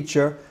fantastic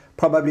picture,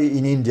 probably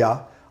in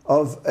India,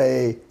 of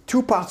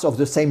two parts of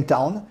the same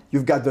town.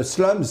 You've got the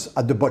slums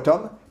at the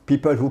bottom,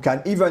 people who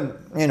can even,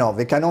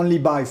 they can only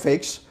buy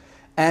fakes.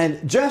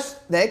 And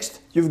just next,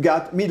 you've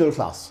got middle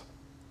class.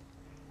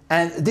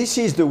 And this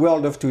is the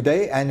world of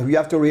today, and we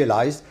have to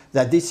realize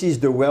that this is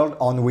the world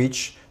on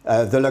which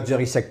the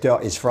luxury sector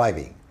is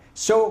thriving.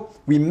 So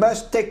we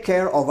must take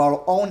care of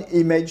our own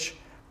image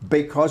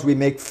because we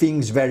make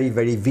things very,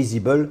 very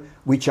visible,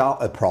 which are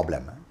a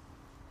problem.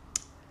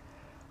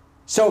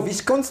 So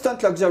this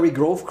constant luxury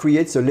growth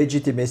creates a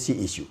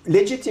legitimacy issue.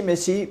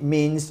 Legitimacy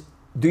means,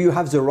 do you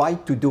have the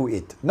right to do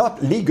it?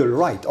 Not legal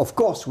right, of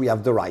course we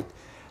have the right.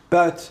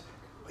 But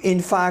in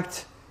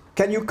fact,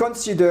 can you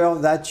consider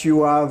that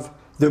you have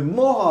the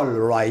moral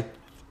right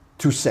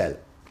to sell?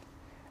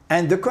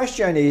 And the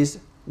question is,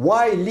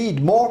 why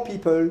lead more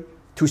people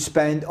to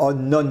spend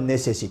on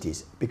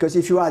non-necessities? Because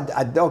if you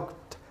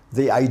adopt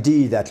the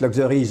idea that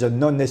luxury is a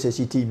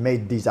non-necessity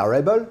made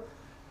desirable,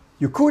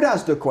 you could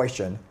ask the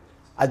question,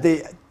 at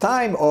the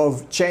time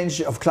of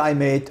change of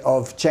climate,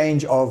 of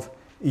change of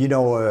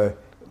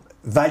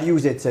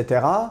values,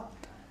 etc.,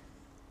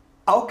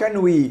 how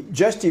can we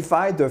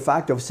justify the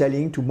fact of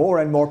selling to more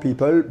and more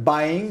people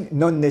buying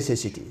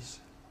non-necessities?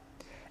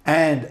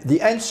 And the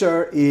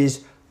answer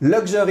is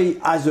luxury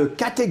as a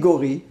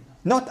category,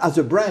 not as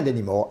a brand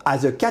anymore,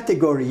 as a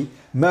category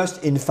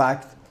must in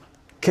fact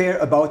care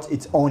about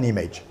its own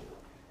image.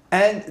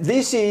 And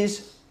this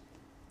is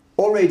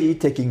already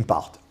taking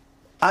part.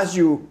 As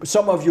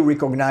some of you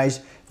recognize,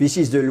 this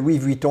is the Louis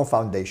Vuitton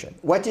Foundation.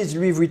 What is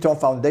Louis Vuitton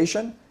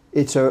Foundation?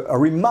 It's a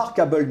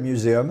remarkable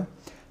museum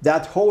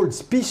that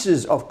holds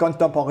pieces of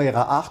contemporary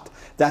art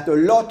that a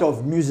lot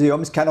of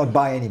museums cannot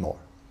buy anymore.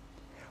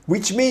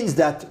 Which means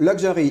that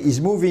luxury is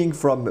moving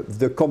from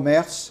the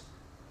commerce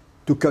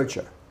to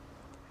culture.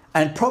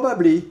 And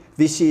probably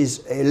this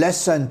is a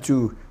lesson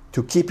to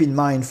keep in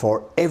mind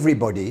for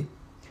everybody,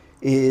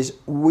 is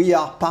we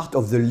are part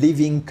of the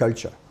living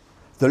culture.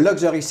 The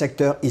luxury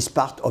sector is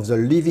part of the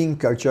living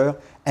culture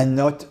and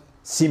not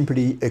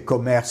simply a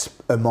commerce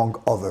among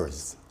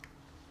others.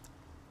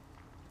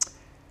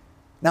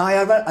 Now I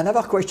have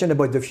another question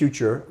about the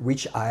future,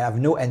 which I have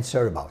no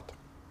answer about.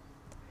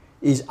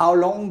 Is how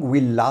long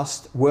will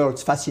last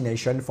world's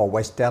fascination for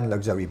Western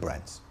luxury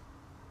brands?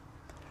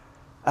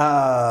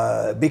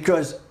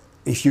 Because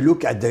if you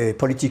look at the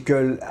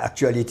political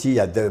actuality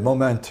at the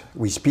moment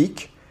we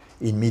speak,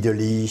 in Middle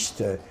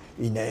East,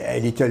 in a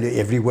little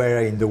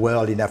everywhere in the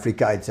world, in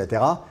Africa,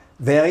 etc.,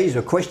 there is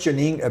a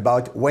questioning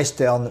about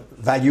Western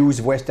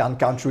values, Western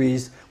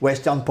countries,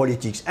 Western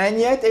politics. And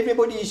yet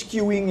everybody is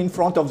queuing in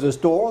front of the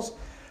stores.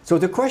 So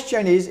the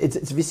question is,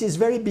 this is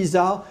very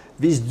bizarre,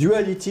 this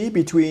duality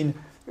between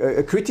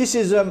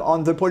criticism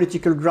on the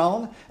political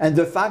ground and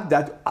the fact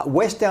that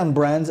Western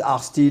brands are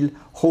still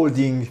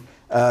holding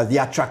the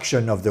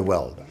attraction of the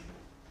world.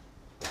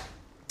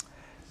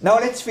 Now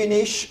let's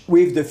finish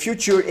with the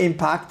future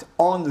impact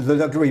on the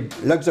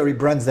luxury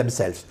brands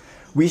themselves.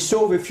 We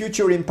saw the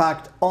future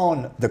impact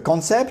on the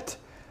concept,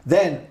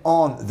 then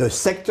on the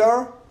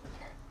sector,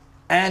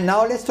 and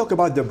now let's talk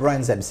about the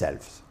brands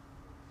themselves.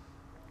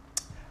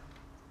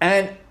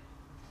 And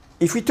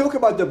if we talk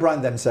about the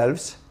brand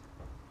themselves,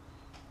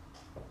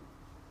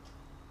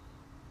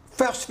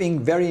 first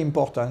thing, very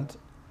important,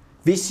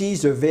 this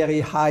is a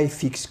very high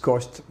fixed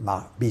cost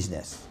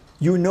business.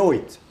 You know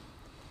it.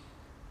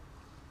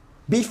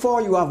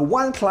 Before you have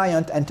one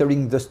client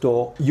entering the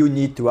store, you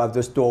need to have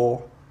the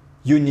store,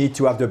 you need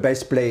to have the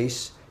best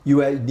place,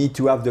 you need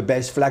to have the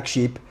best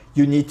flagship,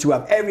 you need to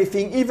have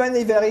everything, even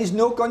if there is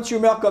no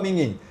consumer coming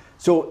in.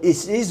 So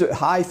it is a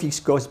high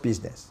fixed cost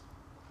business.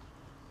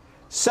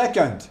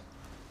 Second,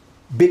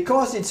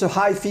 because it's a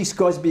high fixed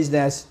cost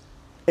business,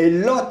 a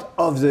lot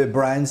of the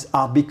brands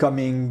are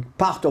becoming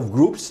part of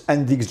groups,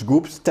 and these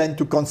groups tend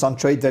to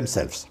concentrate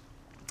themselves.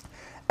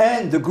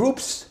 And the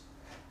groups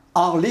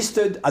are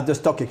listed at the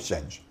stock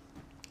exchange.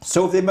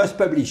 So they must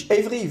publish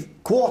every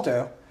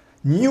quarter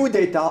new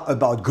data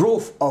about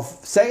growth of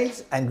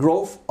sales and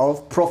growth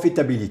of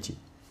profitability.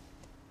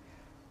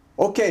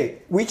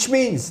 Okay, which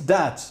means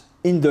that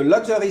in the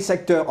luxury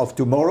sector of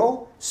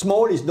tomorrow,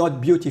 small is not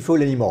beautiful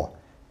anymore.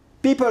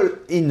 People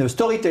in the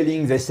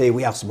storytelling, they say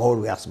we are small,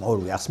 we are small,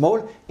 we are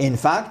small. In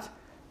fact,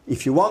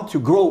 if you want to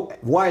grow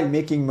while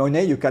making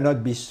money, you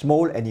cannot be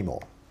small anymore.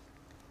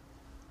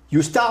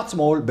 You start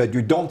small, but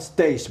you don't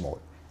stay small.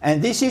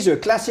 And this is a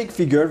classic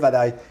figure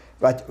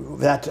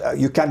that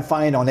you can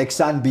find on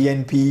Exane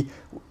BNP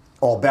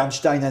or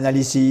Bernstein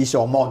Analysis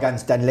or Morgan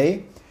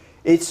Stanley.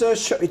 It's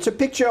a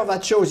picture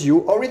that shows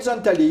you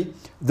horizontally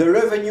the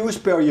revenues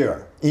per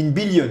year in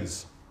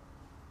billions.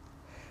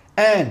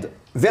 And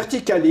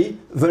vertically,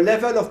 the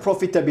level of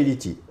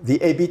profitability, the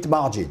EBIT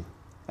margin.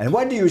 And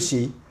what do you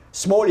see?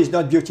 Small is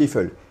not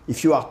beautiful.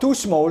 If you are too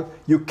small,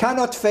 you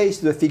cannot face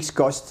the fixed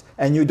costs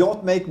and you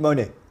don't make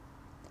money.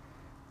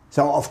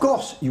 So of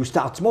course, you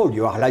start small,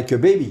 you are like a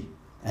baby,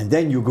 and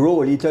then you grow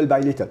little by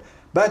little.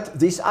 But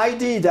this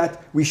idea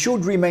that we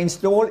should remain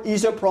small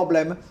is a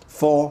problem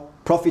for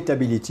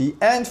profitability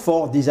and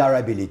for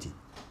desirability.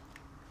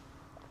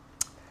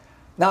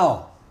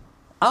 Now,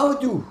 how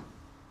do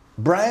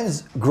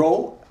brands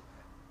grow?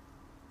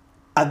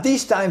 At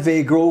this time,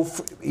 they grow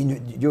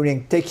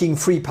during taking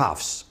three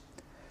paths.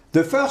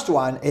 The first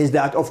one is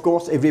that, of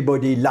course,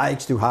 everybody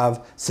likes to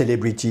have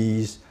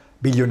celebrities,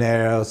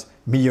 billionaires,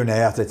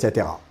 millionaires,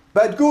 etc.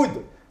 But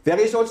good, there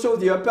is also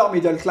the upper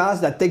middle class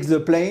that takes the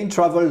plane,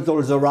 travels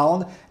all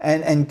around,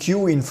 and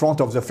queue in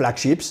front of the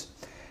flagships.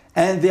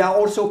 And they are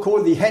also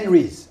called the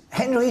Henrys.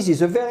 Henrys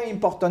is a very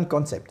important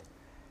concept.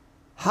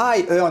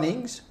 High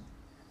earnings,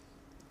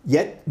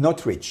 yet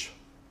not rich.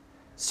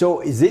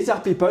 So these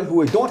are people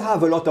who don't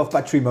have a lot of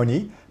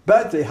patrimony,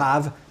 but they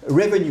have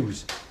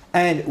revenues.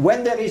 And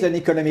when there is an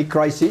economic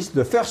crisis,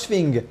 the first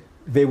thing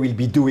they will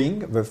be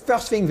doing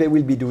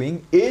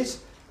is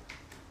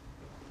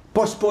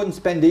postpone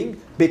spending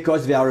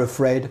because they are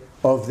afraid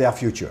of their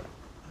future.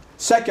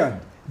 Second,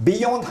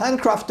 beyond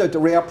handcrafted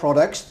rare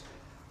products,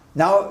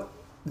 now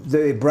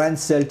the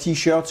brands sell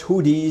t-shirts,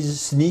 hoodies,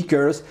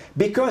 sneakers,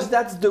 because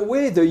that's the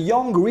way the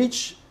young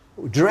rich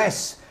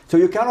dress. So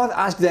you cannot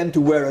ask them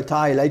to wear a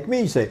tie like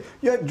me. Say,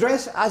 you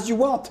dress as you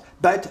want,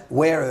 but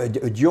wear a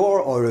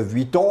Dior or a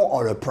Vuitton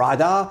or a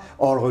Prada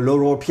or a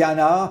Loro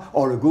Piana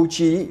or a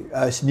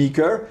Gucci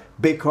sneaker,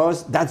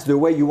 because that's the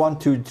way you want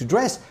to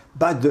dress,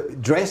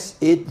 but dress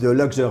it the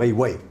luxury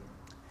way.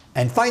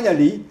 And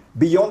finally,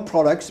 beyond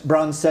products,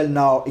 brands sell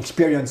now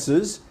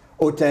experiences,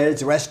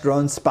 hotels,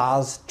 restaurants,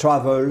 spas,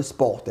 travel,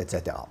 sport,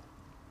 etc.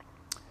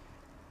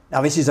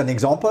 Now this is an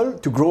example.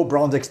 To grow,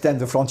 brands extend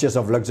the frontiers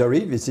of luxury.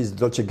 This is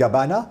Dolce &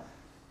 Gabbana,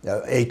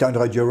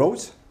 800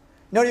 euros.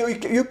 No,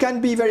 you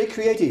can be very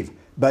creative,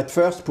 but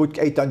first put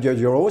 800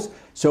 euros.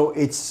 So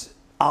it's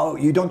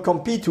you don't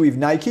compete with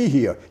Nike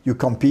here. You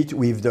compete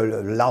with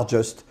the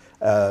largest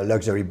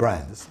luxury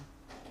brands.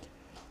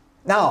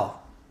 Now,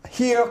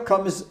 here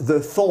comes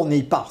the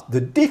thorny part,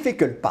 the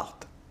difficult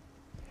part.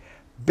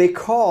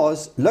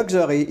 Because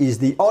luxury is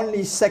the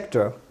only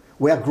sector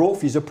where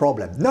growth is a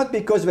problem. Not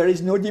because there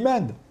is no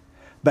demand,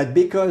 but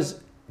because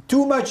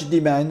too much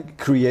demand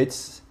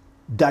creates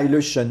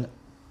dilution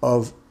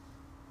of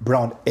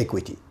brand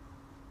equity.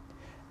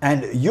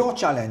 And your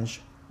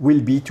challenge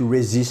will be to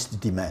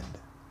resist demand.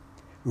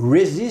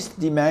 Resist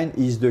demand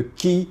is the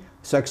key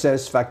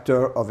success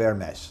factor of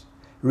Hermès.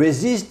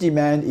 Resist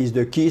demand is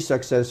the key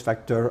success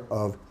factor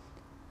of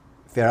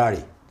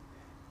Ferrari.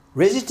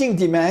 Resisting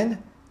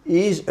demand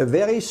is a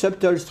very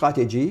subtle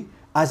strategy,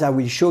 as I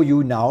will show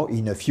you now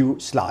in a few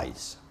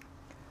slides.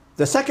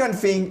 The second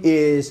thing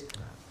is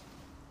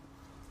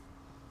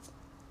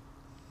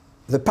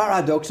the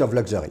paradox of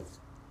luxury.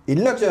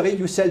 In luxury,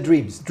 you sell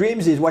dreams.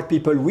 Dreams is what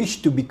people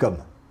wish to become.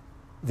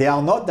 They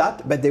are not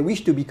that, but they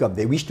wish to become.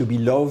 They wish to be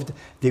loved,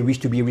 they wish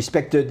to be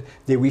respected,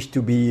 they wish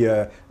to be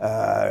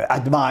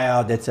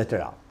admired,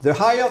 etc. The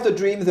higher the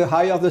dream, the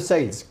higher the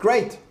sales.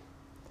 Great.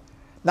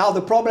 Now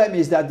the problem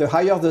is that the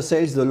higher the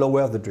sales, the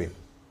lower the dream.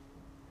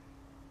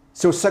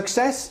 So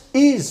success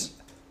is,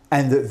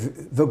 and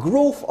the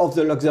growth of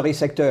the luxury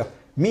sector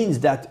means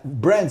that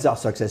brands are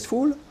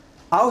successful.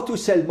 How to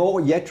sell more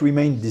yet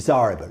remain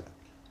desirable?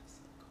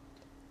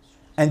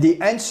 And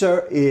the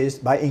answer is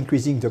by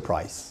increasing the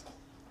price.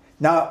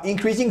 Now,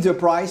 increasing the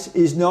price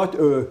is not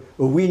a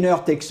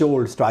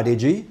winner-takes-all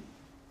strategy.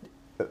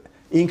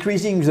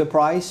 Increasing the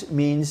price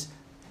means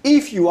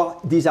if you are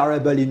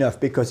desirable enough,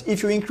 because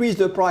if you increase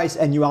the price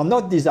and you are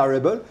not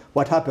desirable,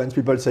 what happens?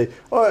 People say,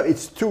 oh,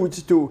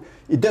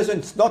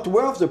 it's not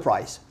worth the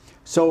price.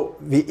 So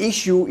the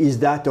issue is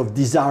that of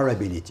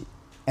desirability.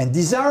 And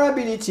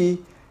desirability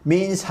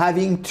means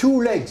having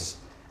two legs.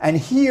 And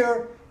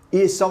here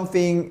is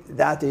something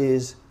that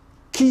is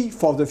key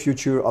for the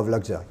future of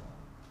luxury.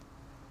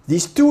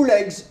 These two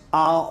legs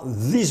are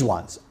these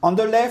ones. On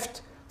the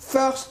left,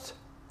 first,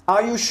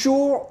 are you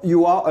sure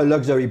you are a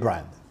luxury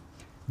brand?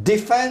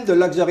 Defend the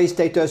luxury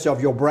status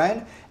of your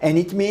brand, and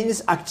it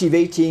means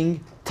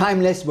activating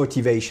timeless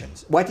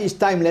motivations. What is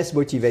timeless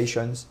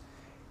motivations?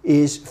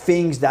 Is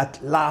things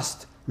that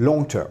last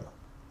long term.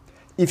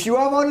 If you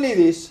have only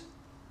this,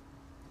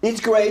 it's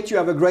great, you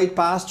have a great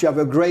past, you have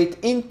a great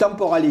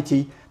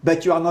intemporality,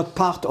 but you are not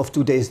part of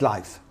today's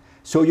life.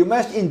 So you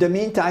must, in the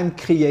meantime,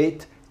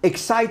 create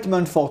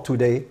excitement for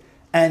today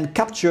and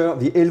capture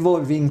the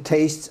evolving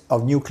tastes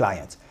of new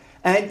clients.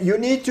 And you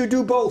need to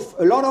do both.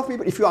 A lot of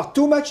people, if you are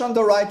too much on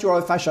the right, you are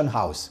a fashion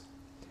house.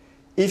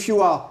 If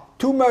you are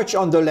too much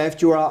on the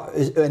left, you are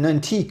an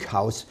antique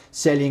house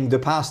selling the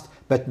past,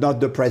 but not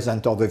the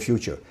present or the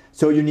future.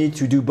 So you need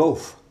to do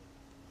both.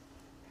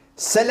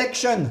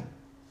 Selection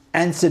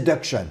and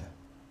seduction.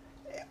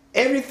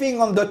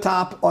 Everything on the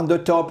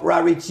top,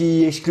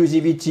 rarity,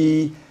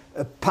 exclusivity,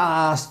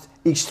 past,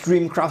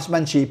 extreme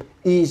craftsmanship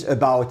is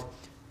about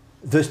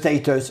the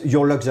status,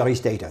 your luxury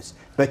status.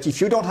 But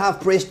if you don't have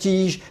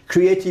prestige,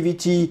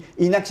 creativity,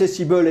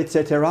 inaccessible,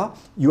 etc.,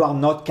 you are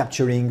not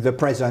capturing the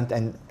present,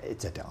 and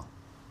etc.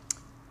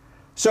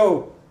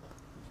 So,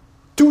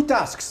 two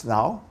tasks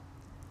now.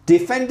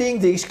 Defending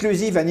the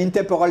exclusive and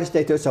intemporal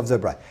status of the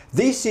brand.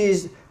 This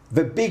is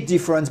the big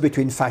difference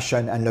between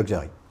fashion and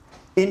luxury.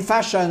 In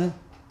fashion,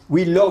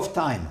 we love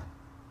time.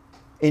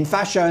 In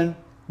fashion,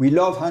 we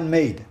love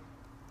handmade.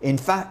 In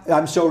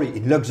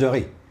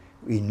luxury.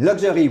 In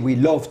luxury, we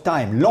love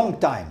time, long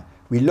time.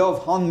 We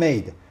love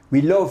handmade.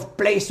 We love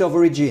place of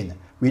origin.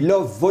 We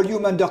love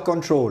volume under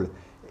control.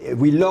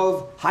 We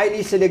love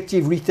highly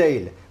selective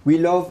retail. We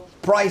love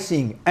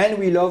pricing, and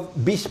we love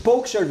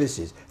bespoke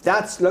services.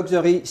 That's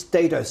luxury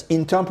status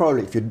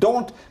intemporally. If you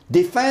don't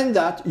defend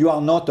that, you are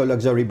not a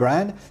luxury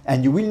brand,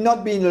 and you will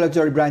not be in a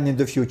luxury brand in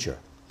the future.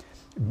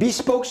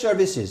 Bespoke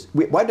services,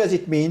 what does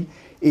it mean?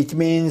 It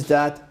means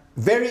that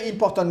very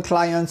important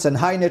clients and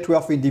high net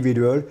worth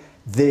individuals,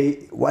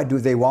 what do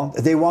they want?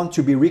 They want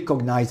to be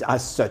recognized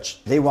as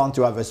such. They want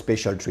to have a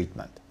special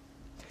treatment.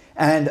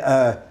 And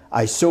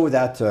I saw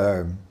that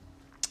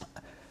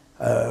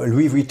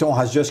Louis Vuitton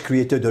has just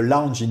created a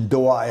lounge in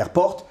Doha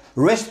airport,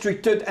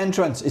 restricted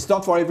entrance. It's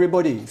not for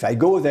everybody. If I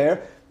go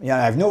there, I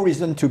have no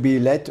reason to be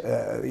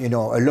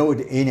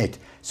allowed in it.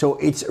 So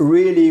it's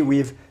really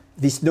with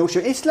this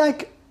notion. It's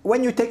like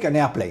when you take an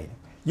airplane,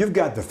 you've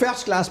got the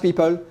first class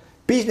people,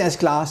 business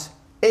class,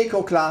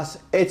 eco class,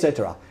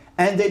 etc.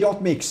 And they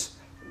don't mix.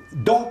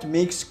 Don't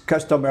mix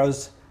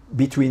customers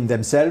between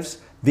themselves.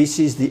 This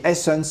is the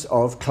essence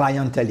of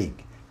clienteling.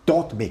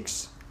 Don't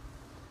mix.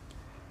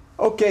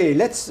 Okay,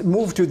 let's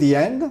move to the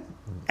end.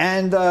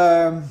 And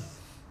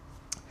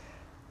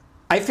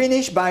I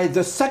finish by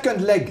the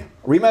second leg.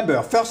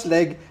 Remember, first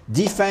leg,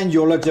 defend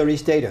your luxury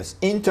status,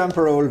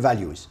 intemporal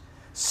values.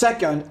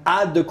 Second,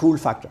 add the cool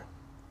factor.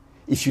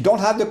 If you don't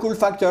have the cool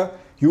factor,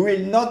 you will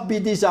not be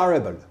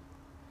desirable.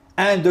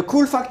 And the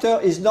cool factor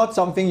is not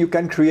something you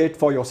can create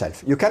for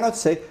yourself. You cannot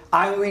say,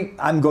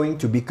 I'm going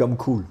to become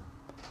cool.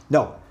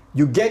 No,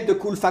 you get the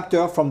cool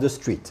factor from the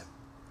street.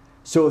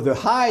 So the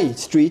high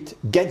street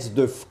gets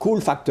the cool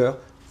factor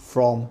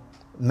from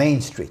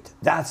Main Street.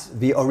 That's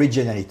the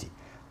originality.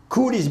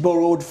 Cool is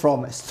borrowed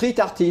from street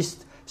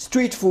artists,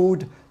 street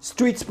food,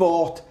 street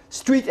sport,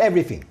 street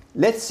everything.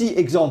 Let's see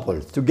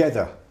examples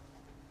together.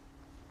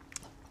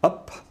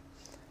 Up.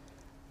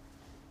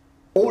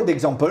 Old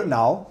example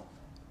now.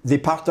 The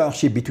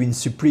partnership between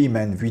Supreme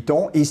and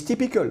Vuitton is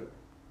typical.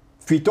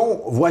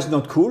 Vuitton was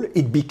not cool.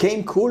 It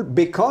became cool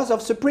because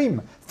of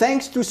Supreme,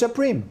 thanks to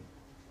Supreme.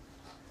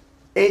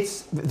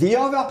 It's the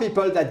other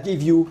people that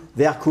give you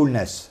their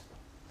coolness.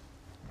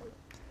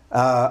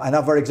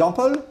 Another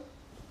example,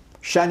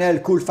 Chanel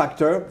cool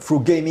factor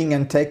through gaming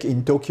and tech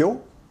in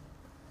Tokyo.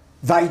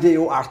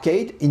 Video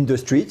arcade in the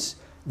streets.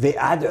 They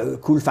add a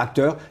cool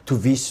factor to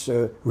this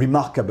very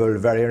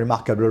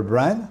remarkable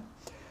brand.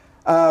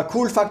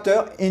 Cool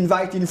factor,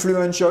 invite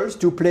influencers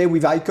to play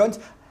with icons.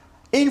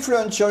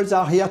 Influencers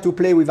are here to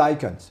play with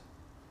icons.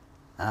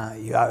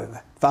 You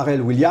have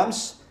Pharrell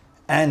Williams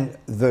and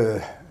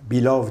the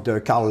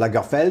beloved Karl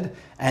Lagerfeld,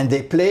 and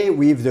they play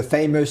with the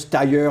famous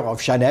tire of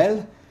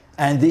Chanel,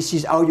 and this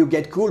is how you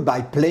get cool,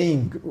 by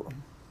playing.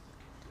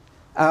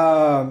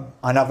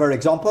 Another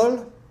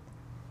example,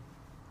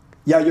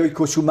 Yayoi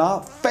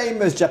Kusuma,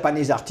 famous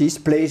Japanese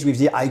artist, plays with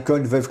the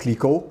icon Veuve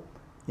Clicquot.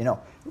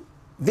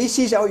 This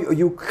is how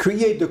you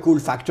create the cool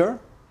factor.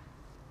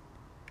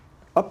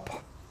 Up.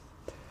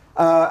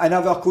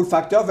 Another cool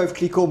factor, Veuve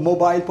Clicquot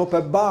mobile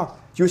pop-up bar.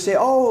 You say,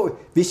 oh,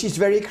 this is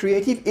very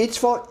creative. It's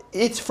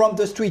from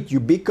the street.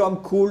 You become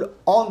cool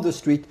on the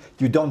street.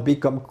 You don't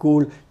become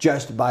cool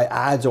just by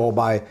ads or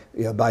by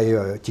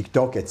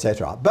TikTok,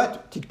 etc.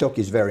 But TikTok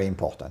is very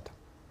important.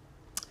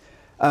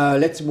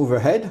 Let's move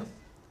ahead.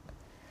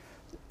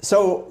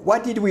 So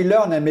what did we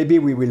learn? And maybe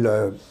we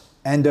will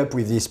end up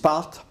with this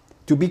part.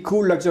 To be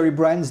cool, luxury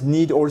brands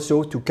need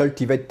also to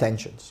cultivate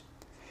tensions.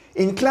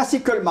 In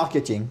classical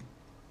marketing,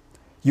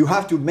 you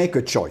have to make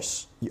a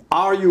choice.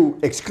 Are you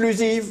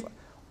exclusive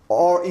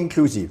or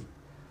inclusive?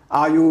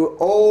 Are you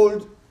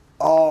old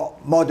or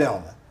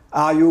modern?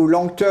 Are you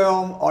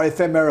long-term or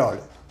ephemeral?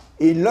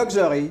 In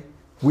luxury,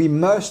 we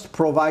must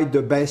provide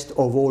the best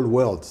of all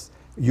worlds.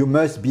 You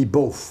must be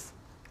both.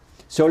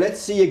 So let's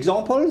see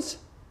examples.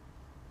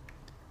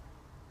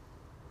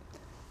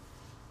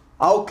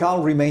 How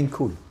Karl remained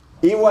cool?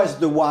 He was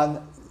the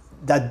one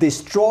that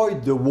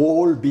destroyed the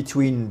wall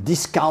between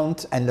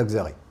discount and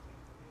luxury.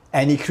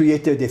 And he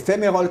created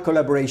ephemeral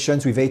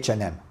collaborations with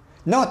H&M.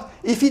 Not,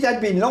 if it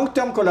had been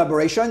long-term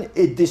collaboration,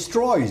 it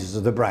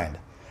destroys the brand.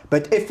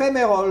 But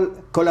ephemeral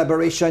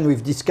collaboration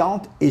with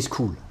discount is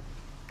cool.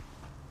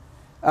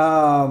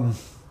 Another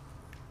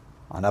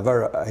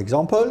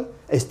example,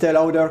 Estée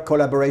Lauder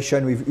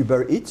collaboration with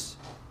Uber Eats.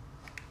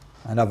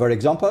 Another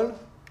example.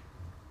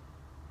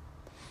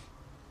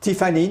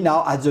 Tiffany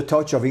now adds a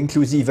touch of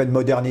inclusive and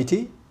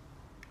modernity.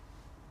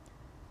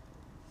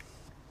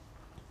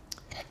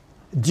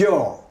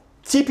 Dior,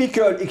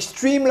 typical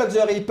extreme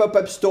luxury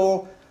pop-up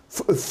store,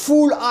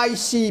 full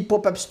IC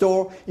pop-up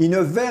store in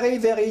a very,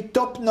 very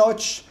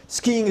top-notch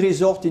skiing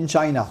resort in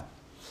China.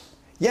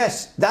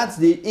 Yes, that's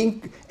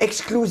the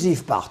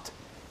exclusive part.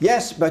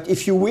 Yes, but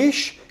if you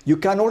wish, you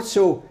can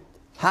also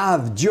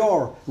have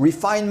Dior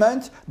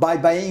refinement by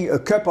buying a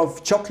cup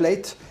of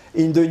chocolate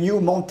in the new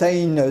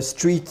Montaigne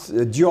Street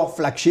Dior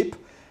flagship,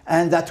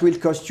 and that will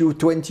cost you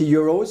 20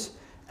 euros.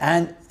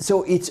 And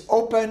so it's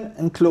open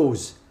and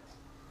close,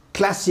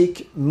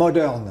 classic,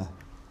 modern.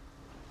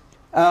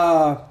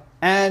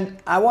 And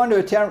I want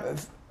to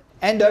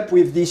end up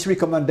with this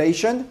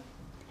recommendation.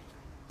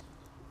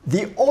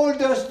 the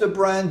older the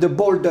brand, the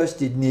bolder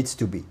it needs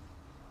to be.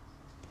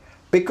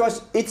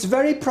 Because it's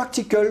very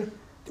practical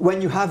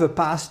when you have a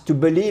past to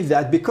believe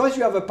that because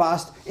you have a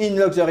past in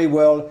luxury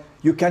world,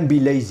 you can be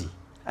lazy.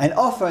 And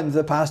often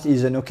the past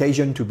is an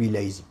occasion to be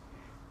lazy.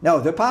 Now,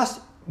 the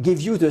past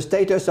gives you the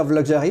status of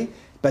luxury,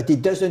 but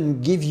it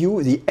doesn't give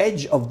you the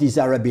edge of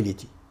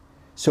desirability.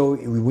 So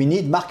we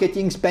need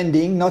marketing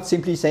spending, not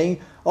simply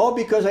saying, oh,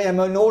 because I am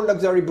an old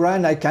luxury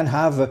brand, I can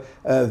have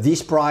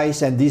this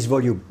price and this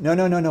volume. No,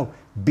 no, no, no.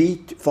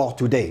 Beat for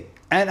today.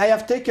 And I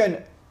have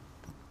taken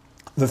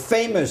the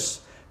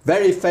famous,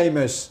 very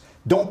famous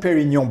Dom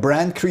Pérignon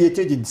brand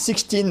created in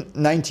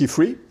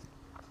 1693.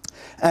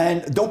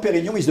 And Dom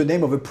Pérignon is the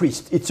name of a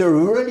priest. It's a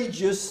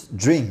religious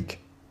drink,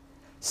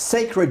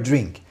 sacred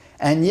drink.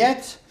 And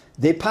yet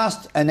they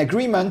passed an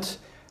agreement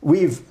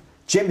with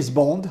James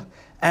Bond.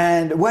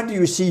 And what do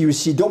you see? You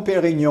see Dom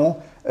Pérignon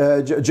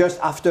just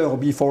after or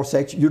before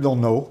sex, you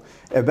don't know.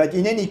 But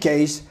in any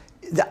case,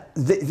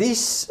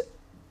 this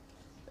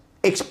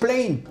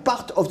explains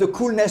part of the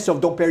coolness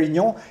of Dom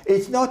Pérignon.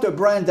 It's not a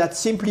brand that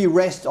simply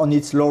rests on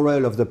its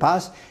laurel of the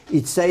past.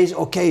 It says,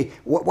 okay,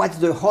 what's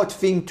the hot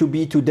thing to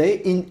be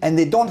today? And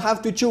they don't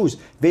have to choose.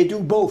 They do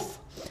both.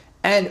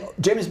 And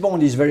James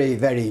Bond is very,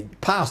 very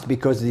past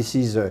because this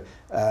is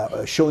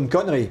Sean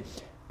Connery.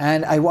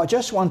 And I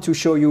just want to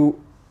show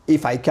you,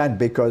 if I can,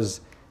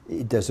 because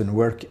it doesn't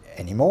work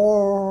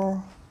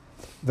anymore.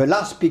 The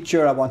last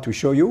picture I want to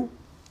show you,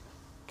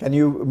 can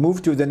you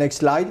move to the next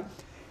slide,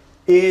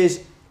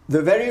 is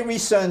the very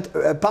recent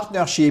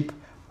partnership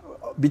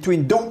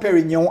between Dom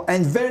Pérignon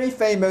and very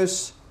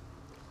famous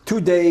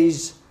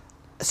today's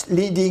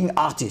leading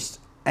artist.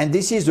 And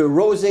this is the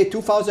Rosé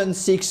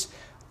 2006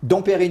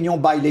 Dom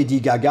Pérignon by Lady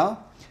Gaga.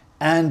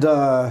 And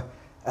there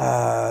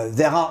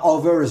are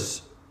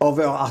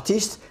other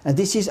artists, and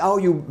this is how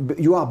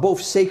you are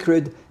both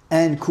sacred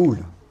and cool.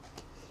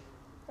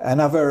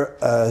 Another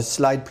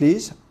slide,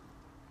 please.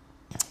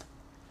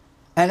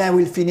 And I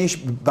will finish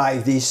by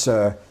this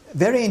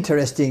very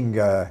interesting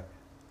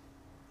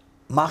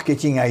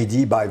marketing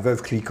idea by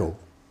Veuve Clicquot.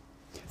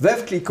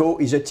 Veuve Clicquot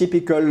is a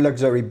typical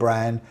luxury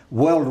brand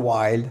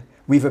worldwide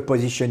with a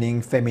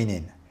positioning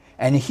feminine.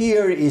 And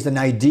here is an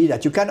idea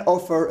that you can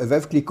offer a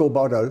Veuve Clicquot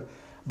bottle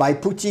by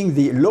putting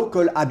the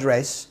local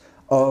address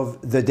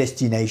of the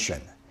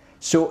destination.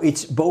 So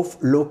it's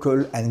both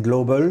local and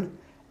global,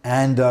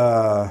 and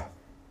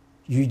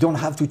you don't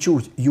have to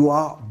choose. You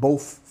are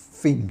both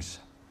things.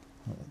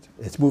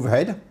 Let's move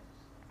ahead.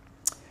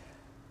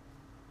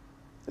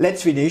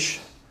 Let's finish.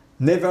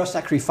 Never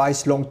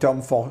sacrifice long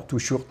term to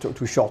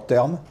short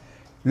term.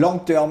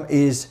 Long term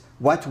is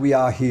what we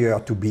are here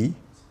to be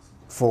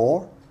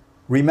for.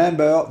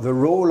 Remember, the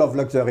role of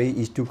luxury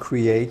is to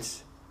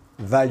create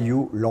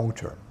value long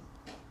term.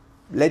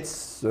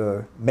 Let's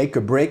make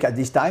a break at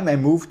this time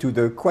and move to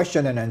the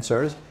question and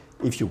answers,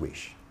 if you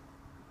wish.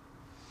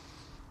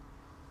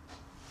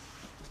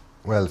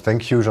 Well,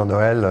 thank you,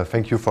 Jean-Noël.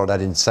 Thank you for that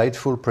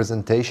insightful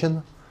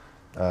presentation.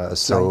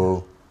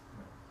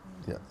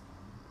 Yeah.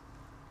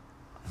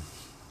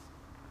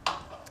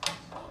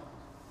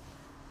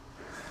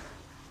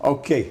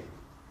 Okay.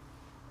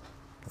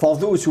 For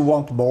those who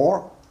want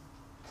more,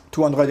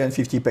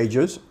 250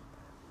 pages,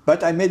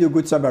 but I made a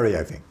good summary,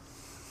 I think.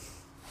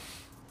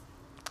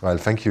 Well,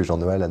 thank you,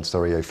 Jean-Noël, and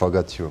sorry, I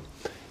forgot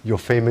your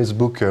famous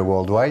book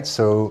worldwide.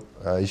 So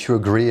if you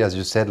agree, as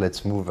you said,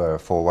 let's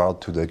move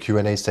forward to the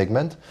Q&A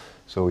segment.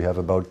 So we have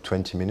about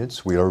 20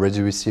 minutes. We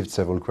already received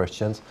several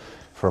questions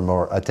from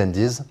our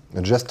attendees.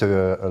 And just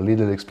a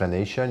little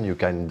explanation, you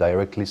can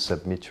directly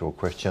submit your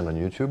question on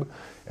YouTube,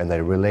 and I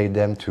relay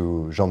them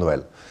to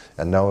Jean-Noël.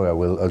 And now I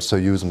will also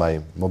use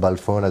my mobile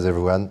phone, as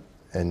everyone,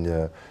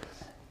 and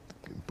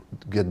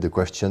get the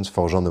questions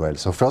for Jean-Noël.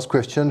 So first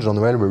question,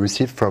 Jean-Noël, we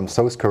received from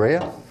South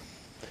Korea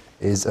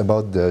is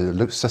about the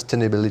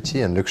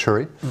sustainability and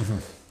luxury. Mm-hmm.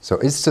 So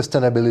is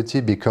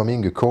sustainability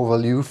becoming a core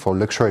value for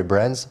luxury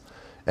brands,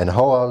 and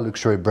how are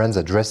luxury brands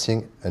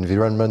addressing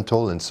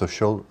environmental and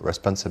social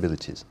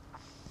responsibilities?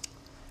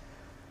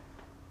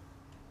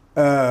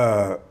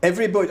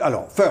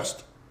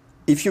 First,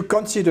 if you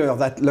consider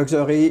that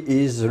luxury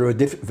is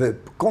the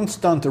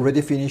constant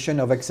redefinition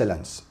of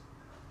excellence,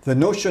 the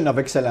notion of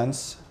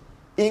excellence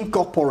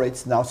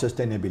incorporates now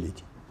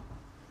sustainability.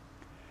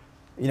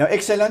 You know,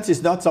 excellence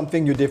is not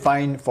something you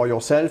define for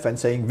yourself and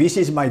saying, this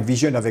is my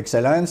vision of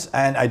excellence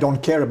and I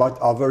don't care about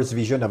others'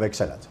 vision of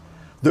excellence.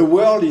 The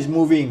world is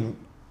moving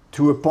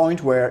to a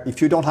point where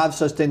if you don't have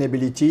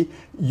sustainability,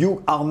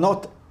 you are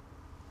not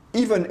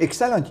even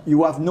excellent,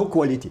 you have no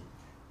quality.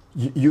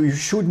 You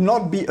should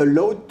not be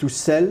allowed to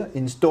sell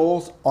in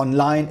stores,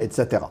 online,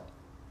 etc.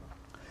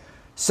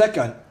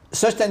 Second,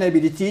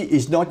 sustainability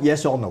is not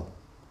yes or no.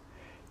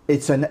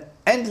 It's an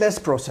endless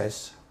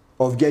process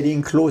of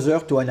getting closer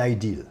to an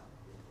ideal.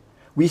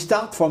 We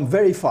start from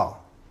very far.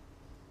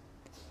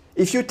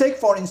 If you take,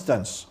 for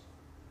instance,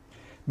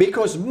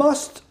 because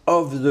most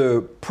of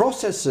the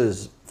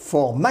processes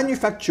for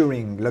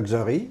manufacturing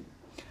luxury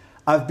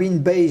have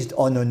been based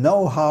on a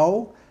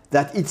know-how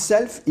that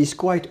itself is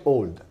quite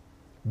old.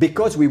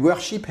 because we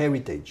worship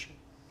heritage.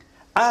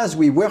 As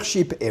we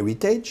worship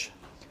heritage,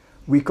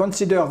 we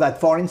consider that,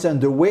 for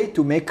instance, the way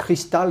to make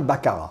crystal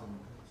baccarat.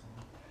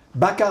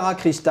 Baccarat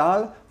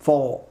crystal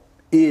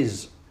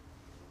is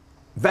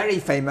very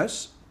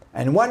famous,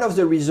 and one of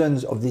the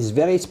reasons of this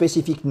very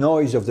specific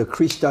noise of the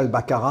crystal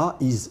baccarat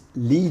is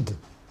lead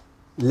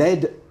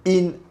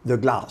in the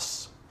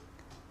glass.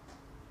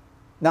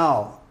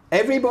 Now,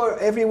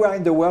 everywhere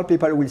in the world,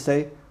 people will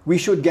say, we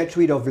should get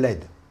rid of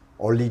lead,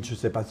 or lead, je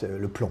sais pas,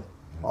 le plomb.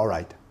 All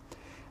right.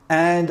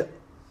 And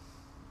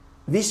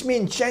this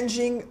means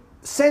changing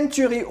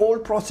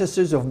century-old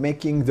processes of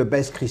making the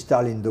best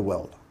crystal in the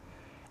world.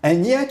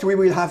 And yet, we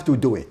will have to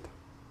do it.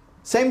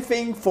 Same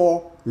thing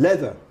for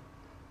leather.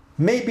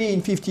 Maybe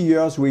in 50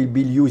 years, we'll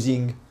be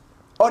using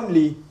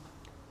only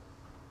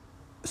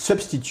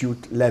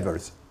substitute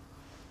levers.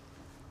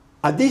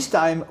 At this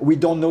time, we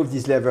don't know if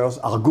these levers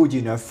are good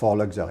enough for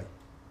luxury.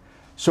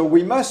 So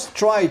we must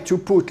try to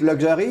put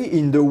luxury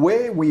in the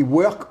way we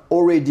work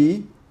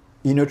already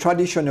in a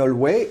traditional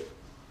way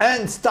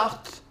and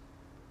start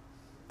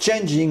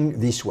changing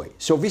this way.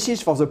 So this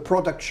is for the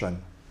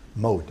production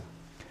mode.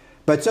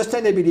 But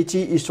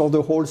sustainability is for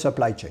the whole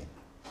supply chain.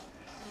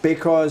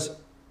 Because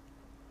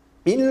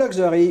in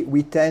luxury,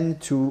 we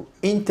tend to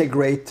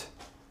integrate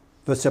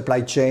the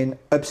supply chain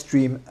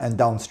upstream and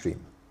downstream,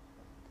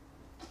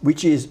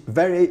 which is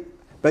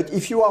but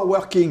if you are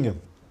working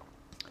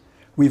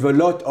with a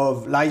lot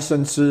of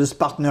licenses,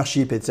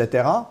 partnership,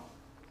 etc.,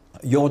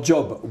 your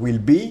job will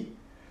be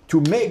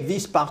to make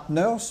these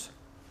partners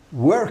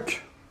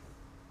work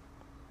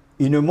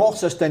in a more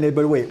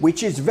sustainable way,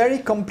 which is very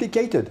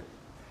complicated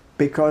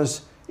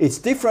because it's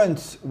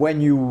different when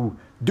you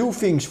do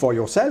things for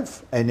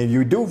yourself, and if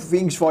you do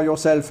things for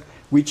yourself,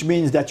 which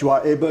means that you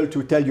are able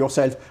to tell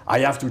yourself, I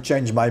have to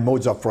change my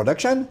modes of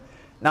production.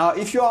 Now,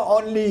 if you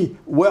are only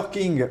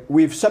working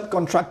with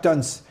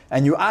subcontractors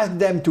and you ask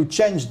them to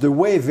change the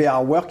way they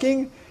are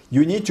working,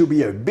 you need to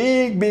be a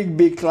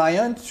big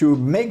client to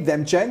make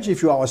them change.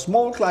 If you are a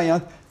small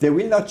client, they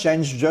will not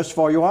change just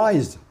for your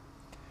eyes.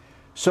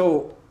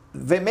 So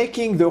they're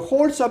making the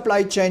whole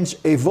supply chain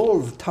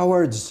evolve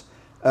towards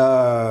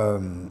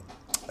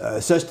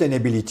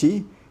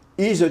sustainability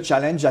is a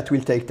challenge that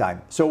will take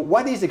time. So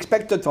what is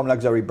expected from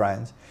luxury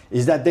brands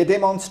is that they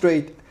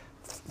demonstrate,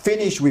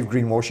 finish with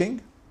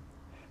greenwashing,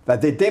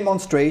 that they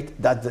demonstrate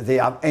that they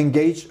have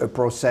engaged a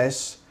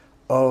process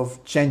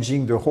of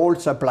changing the whole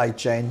supply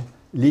chain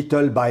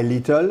little by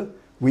little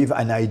with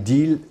an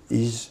ideal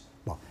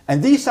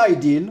and this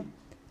ideal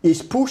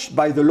is pushed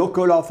by the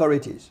local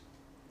authorities.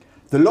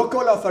 The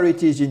local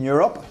authorities in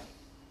Europe,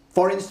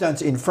 for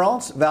instance in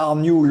France, there are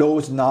new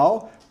laws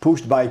now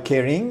pushed by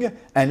Kering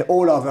and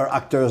all other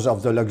actors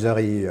of the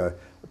luxury,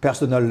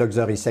 personal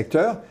luxury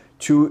sector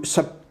to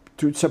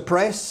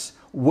suppress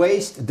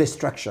waste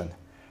destruction,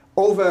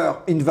 over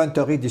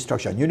inventory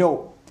destruction. You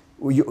know,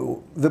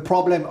 the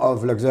problem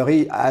of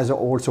luxury, as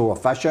also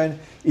of fashion,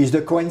 is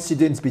the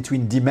coincidence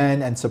between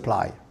demand and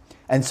supply.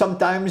 And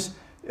sometimes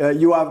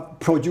you have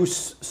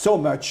produced so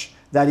much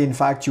that in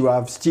fact you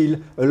have still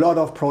a lot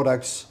of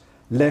products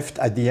left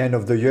at the end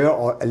of the year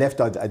or left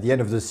at the end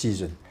of the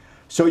season.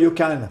 So you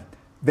can,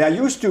 there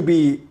used to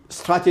be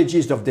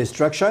strategies of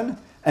destruction,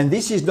 and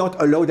this is not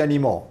allowed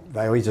anymore.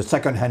 There is a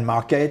second-hand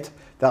market.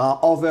 There are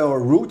other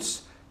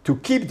routes to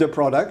keep the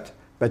product,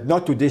 but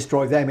not to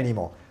destroy them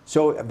anymore.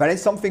 So there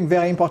is something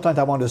very important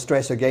I want to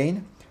stress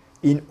again.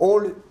 In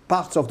all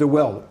parts of the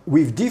world,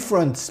 with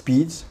different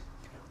speeds,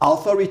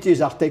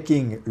 authorities are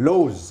taking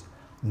laws,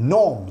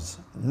 norms.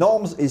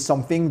 Norms is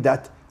something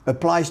that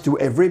applies to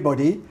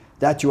everybody,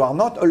 that you are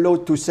not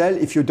allowed to sell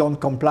if you don't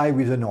comply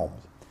with the norms,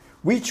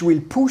 which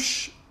will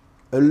push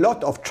a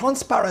lot of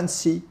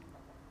transparency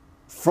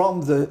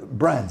from the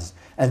brands.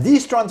 And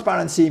this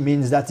transparency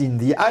means that in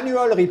the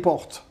annual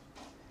report,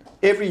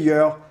 every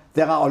year,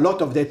 there are a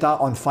lot of data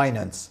on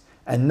finance.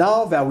 And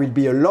now there will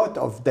be a lot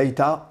of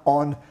data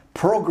on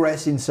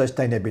progress in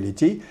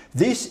sustainability.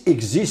 This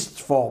exists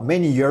for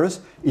many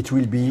years. It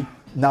will be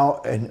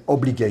now an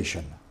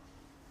obligation.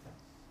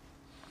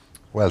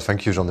 Well,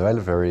 thank you, Jean-Noël.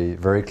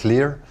 Very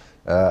clear.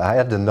 I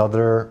had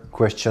another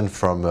question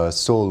from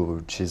Saul,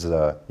 which is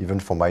even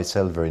for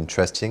myself very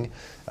interesting,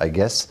 I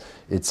guess.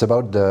 It's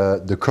about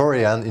the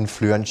Korean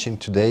influencing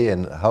today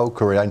and how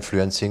Korea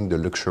influencing the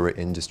luxury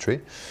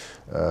industry.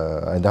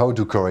 And how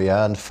do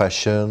Korean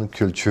fashion,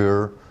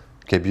 culture,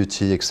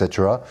 K-beauty,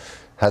 etc.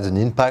 has an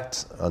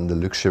impact on the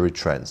luxury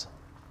trends?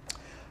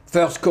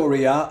 First,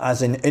 Korea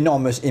has an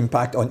enormous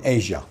impact on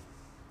Asia.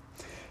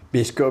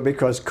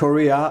 Because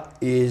Korea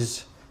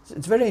is,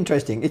 it's very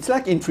interesting. It's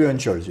like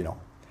influencers, you know.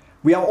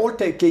 We are all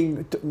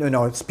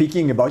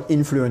speaking about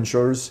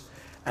influencers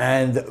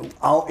and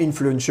how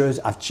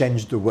influencers have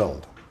changed the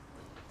world.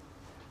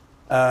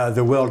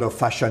 The world of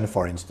fashion,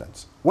 for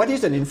instance. What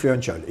is an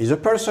influencer? Is a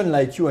person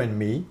like you and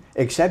me,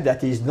 except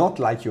that he's not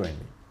like you and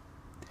me.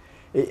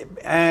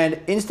 And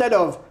instead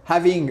of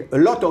having a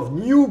lot of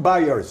new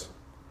buyers,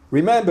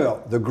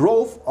 remember, the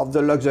growth of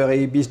the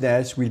luxury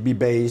business will be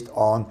based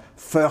on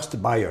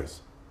first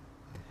buyers.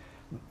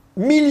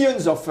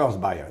 millions of first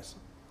buyers.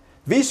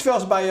 These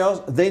first buyers,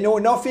 they know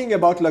nothing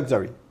about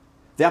luxury.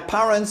 Their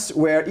parents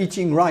were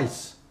eating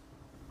rice.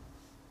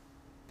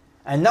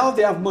 And now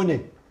they have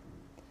money.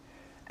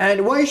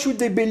 And why should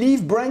they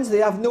believe brands they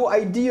have no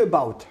idea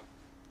about?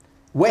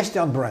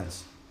 Western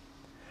brands.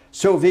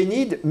 So they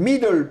need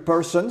middle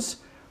persons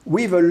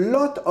with a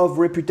lot of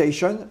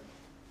reputation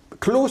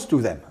close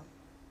to them.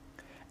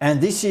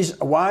 And this is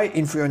why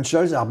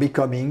influencers are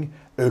becoming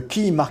a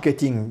key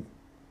marketing,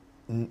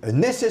 a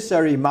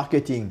necessary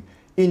marketing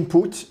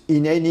input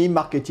in any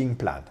marketing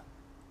plan.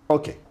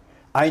 Okay,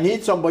 I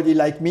need somebody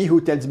like me who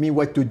tells me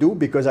what to do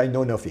because I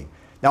know nothing.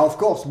 Now, of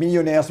course,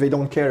 millionaires, they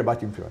don't care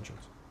about influencers.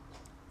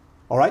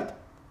 All right?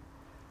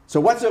 So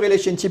what's the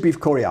relationship with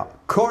Korea?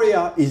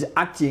 Korea is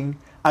acting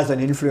as an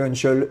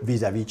influential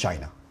vis-à-vis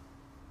China.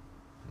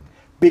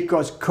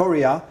 Because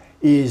Korea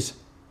is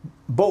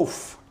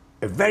both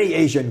a very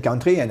Asian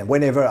country, and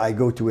whenever I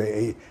go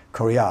to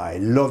Korea, I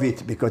love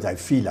it because I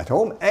feel at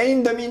home. And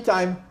in the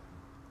meantime,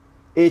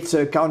 it's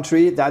a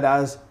country that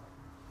has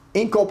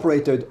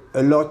incorporated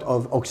a lot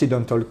of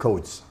Occidental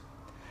codes.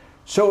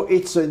 So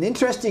it's an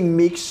interesting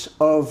mix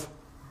of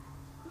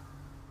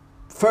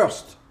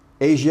first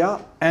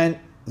Asia and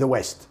the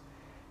West.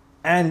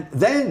 And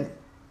then,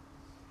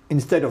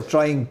 instead of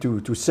trying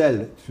to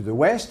sell to the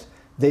West,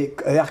 they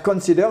are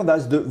considered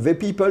as the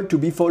people to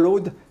be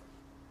followed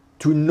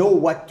to know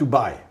what to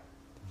buy.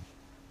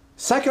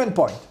 Second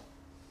point,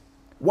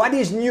 what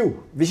is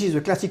new? This is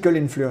a classical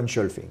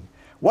influential thing.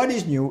 What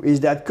is new is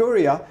that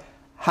Korea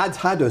had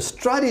had a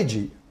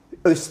strategy,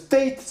 a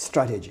state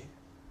strategy,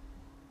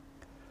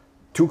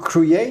 to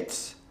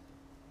create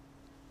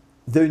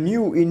the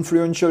new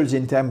influentials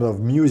in terms of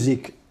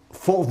music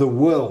for the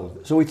world.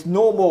 So it's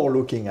no more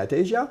looking at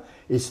Asia,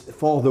 it's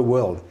for the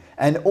world.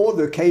 And all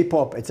the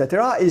K-pop,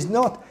 etc., is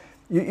not,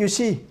 you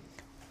see,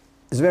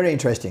 it's very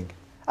interesting.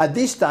 At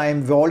this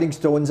time, the Rolling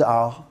Stones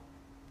are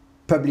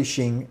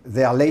publishing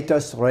their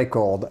latest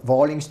record. The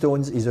Rolling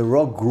Stones is a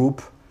rock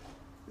group,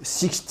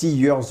 60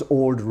 years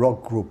old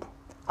rock group.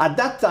 At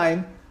that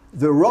time,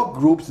 the rock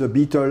groups, the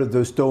Beatles,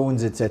 the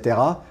Stones,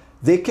 etc.,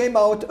 they came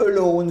out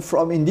alone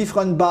from in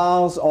different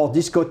bars or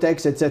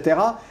discotheques,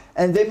 etc.,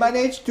 and they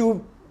managed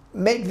to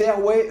make their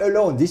way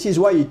alone. This is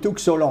why it took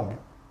so long.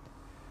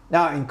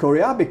 Now in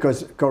Korea,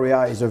 because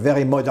Korea is a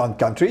very modern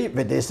country,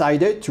 they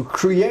decided to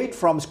create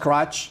from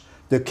scratch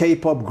the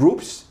K-pop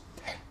groups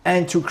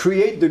and to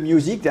create the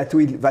music that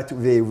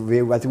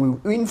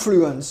will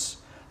influence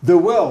the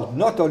world,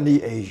 not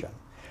only Asia.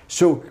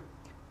 So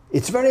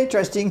it's very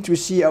interesting to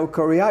see how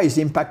Korea is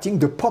impacting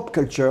the pop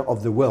culture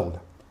of the world.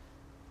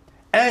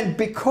 And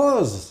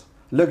because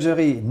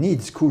luxury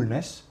needs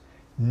coolness,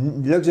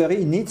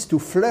 luxury needs to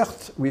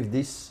flirt with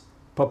this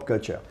pop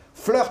culture.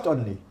 Flirt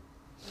only,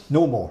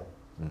 no more.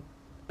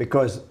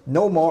 Because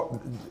no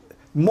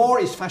more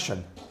is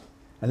fashion.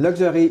 And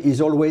luxury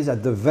is always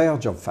at the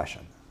verge of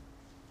fashion.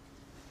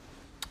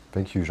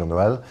 Thank you,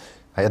 Jean-Noël.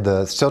 I had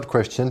a third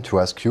question to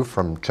ask you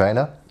from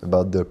China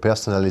about the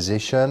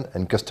personalization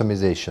and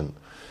customization.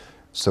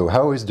 So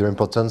how is the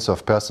importance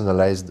of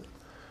personalized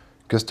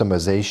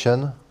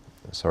customization?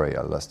 Sorry,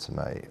 I lost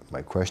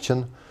my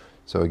question.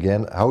 So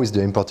again, how is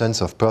the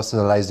importance of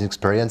personalized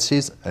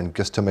experiences and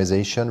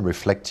customization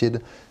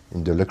reflected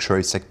in the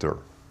luxury sector?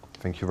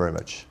 Thank you very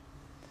much.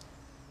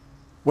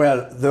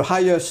 Well, the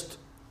highest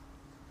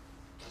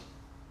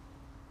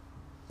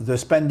the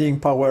spending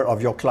power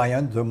of your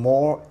client, the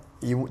more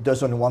he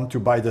doesn't want to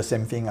buy the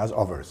same thing as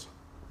others.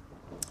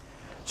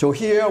 So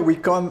here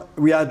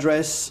we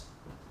address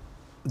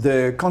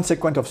the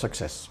consequence of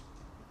success.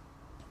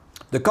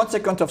 The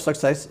consequence of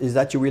success is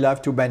that you will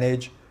have to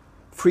manage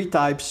 3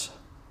 types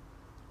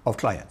of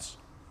clients.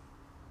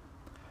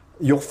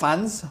 Your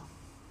fans.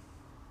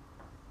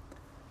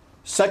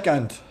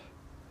 Second,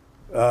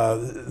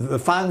 the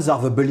fans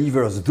are the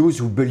believers, those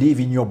who believe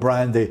in your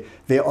brand.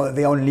 They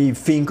only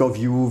think of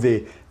you,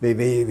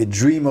 they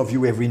dream of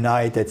you every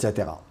night,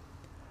 etc.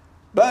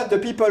 But the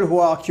people who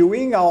are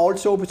queuing are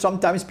also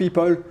sometimes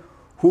people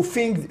who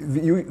think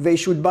they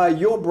should buy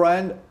your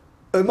brand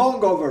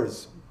among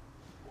others.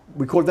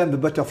 We call them the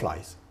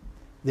butterflies.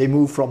 They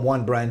move from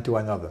one brand to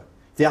another.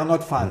 They are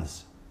not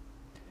fans.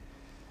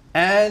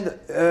 And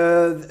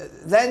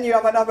then you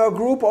have another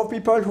group of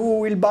people who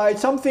will buy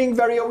something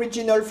very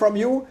original from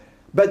you,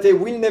 but they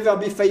will never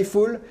be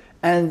faithful,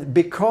 and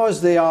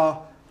because they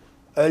are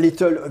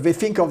they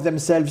think of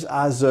themselves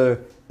as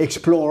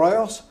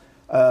explorers,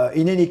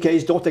 in any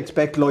case, don't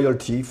expect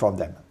loyalty from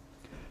them.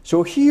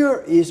 So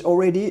here is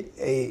already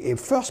a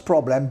first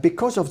problem.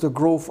 Because of the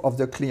growth of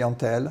the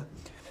clientele,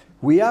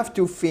 we have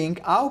to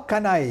think, how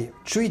can I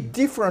treat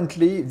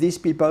differently these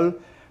people?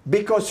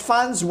 Because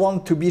fans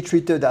want to be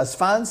treated as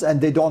fans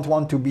and they don't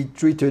want to be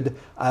treated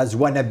as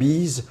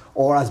wannabes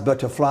or as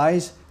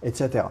butterflies,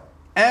 etc.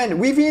 And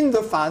within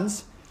the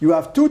fans, you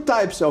have 2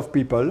 types of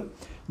people.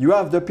 You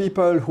have the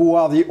people who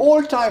are the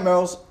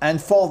old-timers, and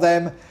for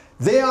them,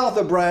 they are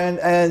the brand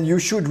and you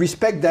should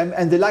respect them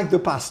and they like the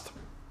past.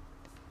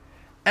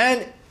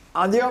 And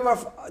On the other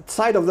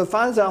side of the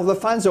fans are the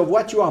fans of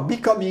what you are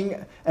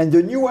becoming and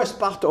the newest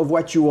part of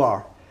what you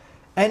are.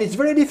 And it's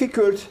very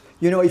difficult,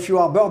 you know, if you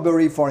are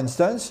Burberry, for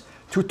instance,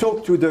 to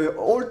talk to the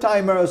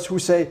old-timers who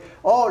say,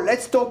 oh,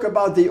 let's talk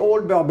about the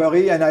old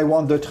Burberry and I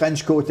want the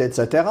trench coat,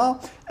 etc.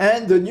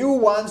 And the new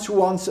ones who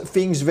want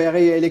things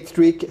very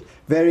electric,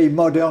 very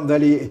modern,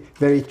 very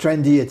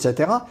trendy,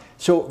 etc.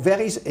 So there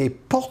is a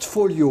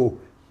portfolio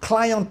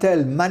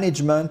clientele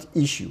management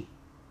issue.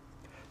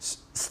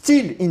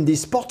 Still in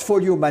this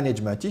portfolio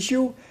management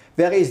issue,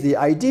 there is the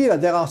idea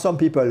that there are some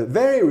people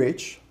very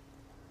rich.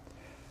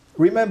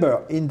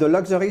 Remember, in the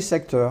luxury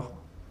sector,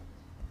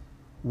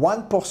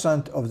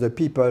 1% of the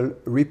people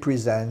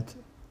represent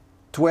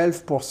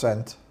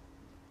 12%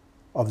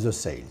 of the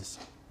sales.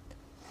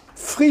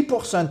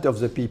 3% of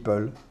the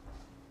people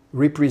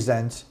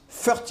represent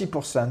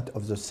 30%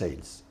 of the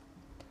sales.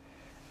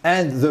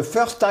 And the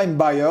first-time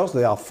buyers,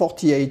 they are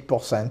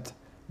 48%,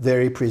 they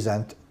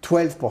represent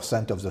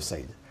 12% of the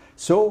sales.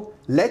 So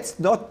let's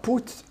not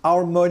put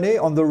our money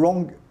on the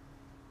wrong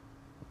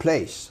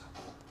place.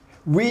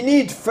 We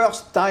need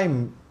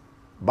first-time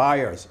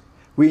buyers.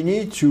 We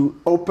need to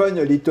open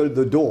a little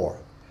the door.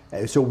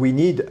 So we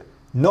need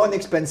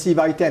non-expensive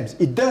items.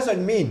 It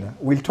doesn't mean,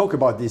 we'll talk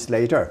about this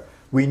later,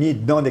 we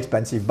need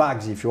non-expensive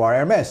bags if you are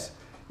Hermès.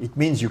 It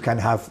means you can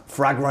have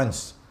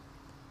fragrance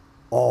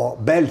or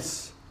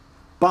belts.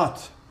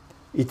 But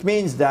it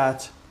means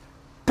that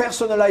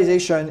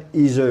personalization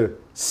is a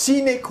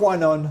sine qua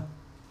non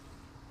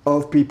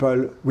of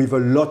people with a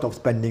lot of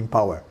spending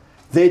power.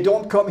 They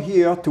don't come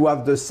here to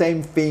have the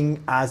same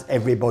thing as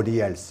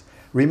everybody else.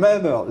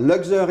 Remember,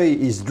 luxury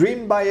is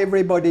dreamed by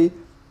everybody,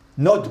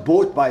 not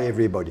bought by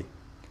everybody.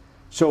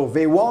 So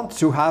they want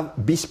to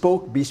have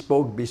bespoke,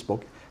 bespoke,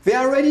 bespoke. They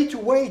are ready to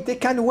wait. They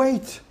can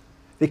wait.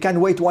 They can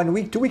wait 1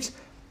 week, 2 weeks.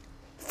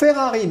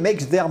 Ferrari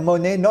makes their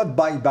money not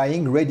by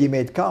buying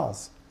ready-made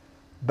cars,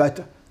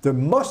 but the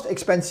most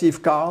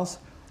expensive cars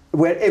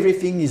where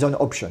everything is on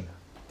option.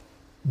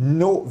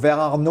 No, there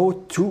are no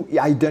two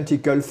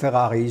identical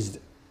Ferraris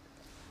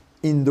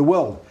in the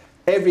world.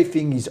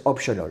 Everything is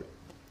optional.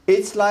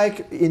 It's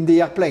like in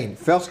the airplane,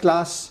 first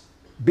class,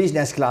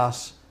 business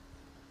class,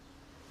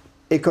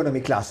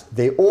 economy class.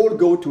 They all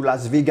go to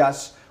Las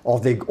Vegas or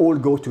they all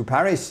go to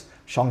Paris,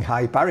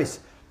 Shanghai, Paris,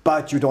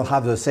 but you don't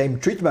have the same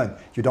treatment,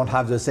 you don't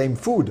have the same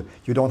food,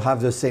 you don't have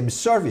the same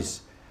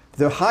service.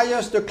 The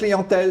higher the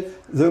clientele,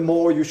 the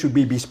more you should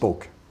be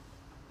bespoke.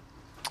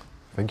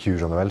 Thank you,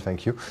 Jean-Noël,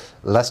 thank you.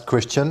 Last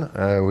question,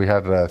 we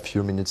have a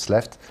few minutes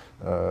left.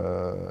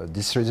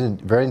 This is a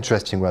very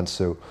interesting one.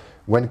 So,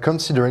 when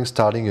considering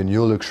starting a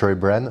new luxury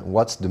brand,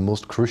 what's the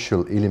most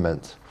crucial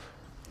element?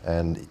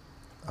 And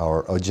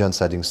our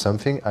audience adding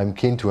something, I'm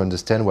keen to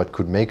understand what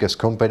could make us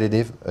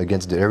competitive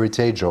against the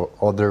heritage or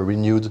other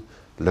renewed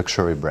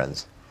luxury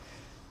brands.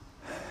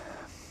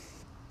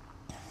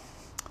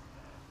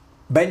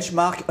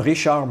 Benchmark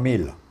Richard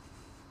Mille.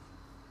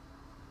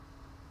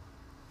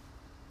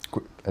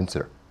 Good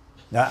answer.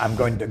 Now I'm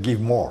going to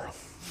give more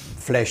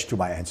flesh to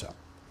my answer.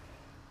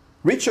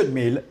 Richard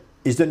Mille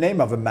is the name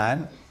of a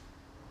man,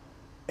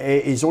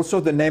 is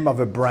also the name of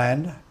a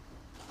brand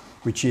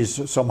which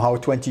is somehow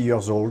 20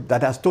 years old,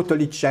 that has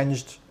totally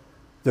changed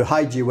the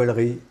high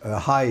jewelry,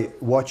 high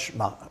watch,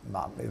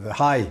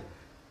 the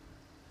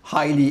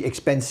highly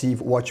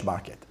expensive watch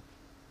market.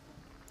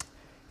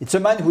 It's a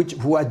man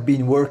who had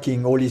been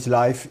working all his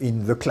life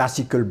in the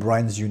classical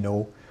brands, you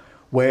know,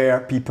 where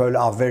people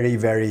are very,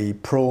 very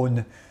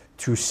prone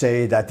to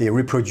say that they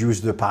reproduce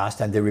the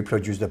past and they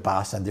reproduce the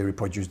past and they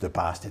reproduce the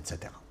past,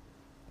 etc.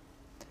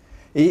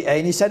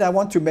 And he said, I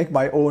want to make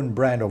my own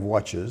brand of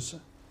watches,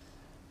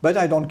 but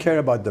I don't care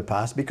about the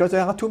past because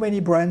there are too many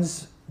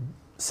brands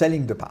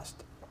selling the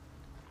past.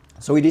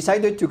 So he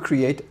decided to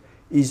create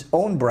his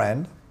own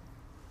brand,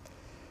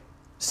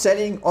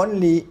 selling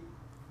only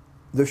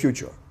the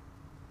future.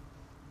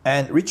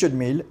 And Richard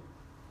Mille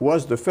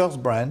was the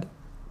first brand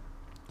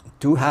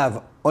to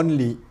have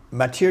only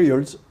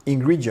materials,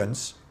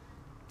 ingredients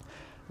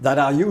that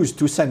are used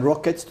to send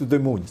rockets to the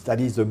moon. That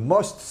is the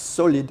most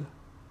solid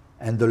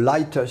and the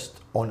lightest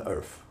on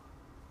Earth.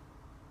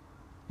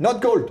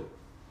 Not gold,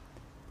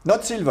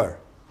 not silver,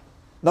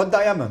 not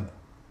diamond,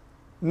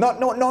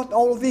 not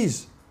all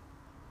these.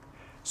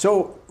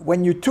 So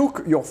when you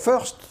took your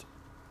first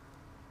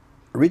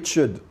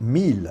Richard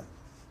Mille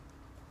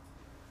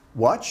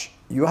watch,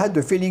 you had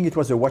the feeling it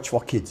was a watch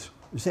for kids.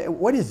 You say,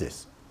 what is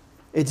this?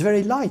 It's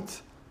very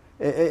light.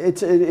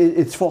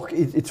 It's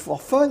for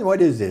fun.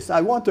 What is this?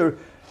 I want a,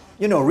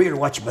 you know, real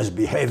watch must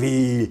be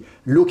heavy,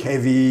 look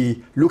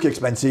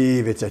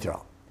expensive, etc.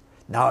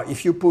 Now,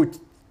 if you put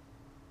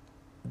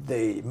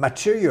the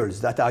materials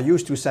that are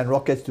used to send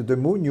rockets to the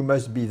moon, you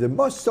must be the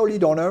most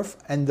solid on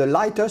Earth and the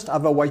lightest,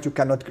 otherwise you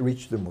cannot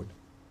reach the moon.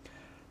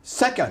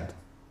 Second,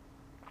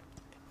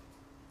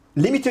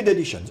 limited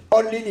editions,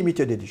 only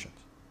limited editions.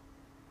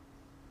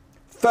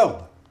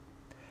 Third,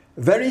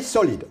 very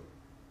solid.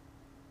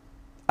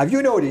 Have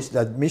you noticed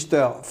that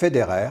Mr.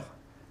 Federer,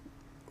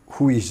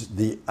 who is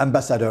the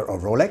ambassador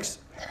of Rolex,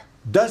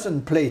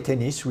 doesn't play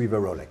tennis with a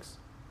Rolex?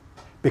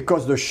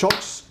 because the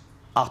shocks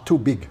are too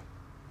big.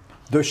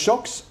 The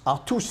shocks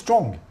are too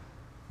strong.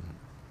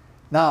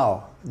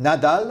 Now,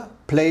 Nadal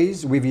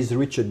plays with his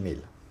Richard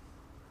Mille.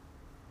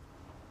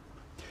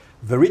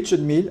 The Richard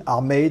Mille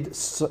are made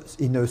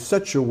in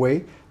such a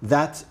way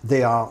that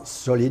they are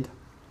solid,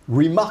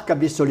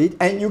 remarkably solid,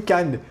 and you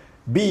can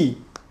be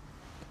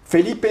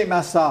Felipe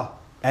Massa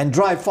and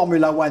drive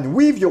Formula One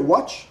with your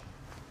watch,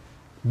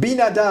 be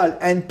Nadal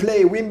and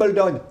play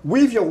Wimbledon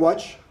with your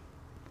watch.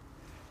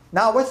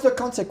 Now, what's the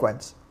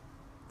consequence?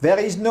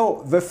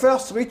 The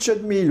first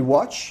Richard Mille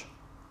watch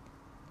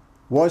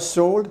was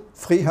sold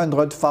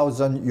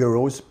 300,000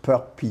 euros per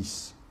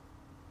piece.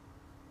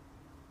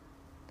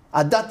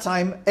 At that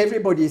time,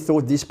 everybody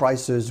thought these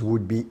prices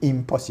would be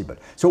impossible.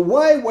 So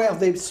why were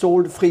they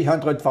sold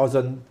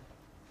 300,000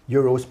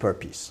 euros per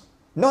piece?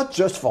 Not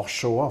just for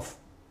show off.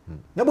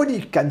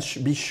 Nobody can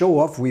be show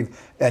off with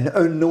an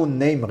unknown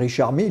name,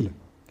 Richard Mille.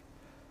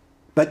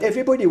 But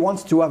everybody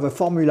wants to have a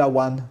Formula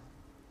One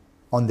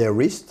on their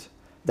wrist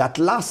that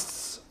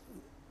lasts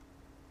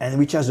and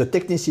which has the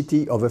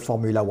technicity of a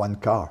Formula One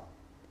car.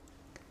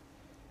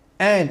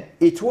 And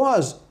it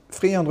was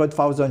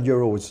 300,000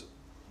 euros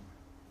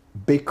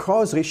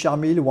because Richard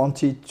Mille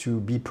wanted to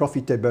be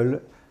profitable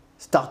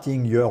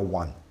starting year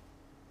one.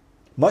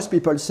 Most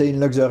people say in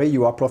luxury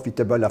you are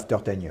profitable after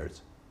 10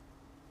 years.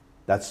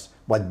 That's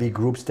what big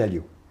groups tell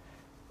you.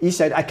 He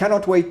said, I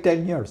cannot wait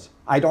 10 years.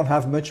 I don't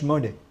have much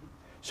money.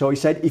 So he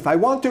said, if I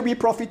want to be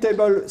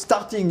profitable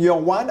starting year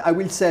one, I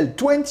will sell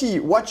 20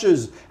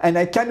 watches and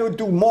I cannot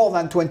do more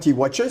than 20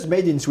 watches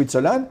made in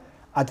Switzerland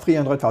at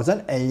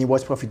 300,000, and he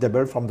was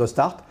profitable from the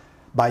start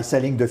by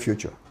selling the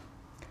future.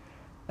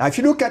 Now, if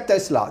you look at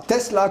Tesla,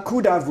 Tesla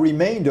could have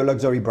remained a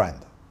luxury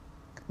brand.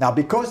 Now,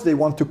 because they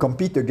want to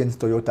compete against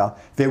Toyota,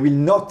 they will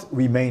not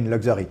remain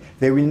luxury.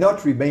 They will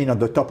not remain on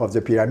the top of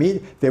the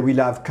pyramid. They will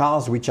have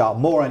cars which are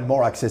more and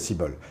more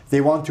accessible.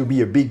 They want to be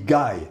a big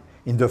guy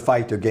in the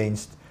fight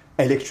against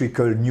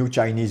electrical new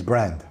Chinese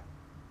brand.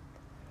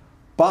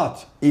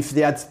 But if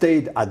they had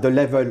stayed at the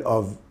level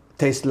of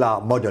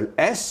Tesla Model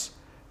S,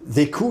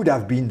 they could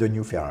have been the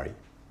new Ferrari.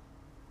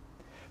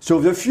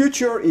 So the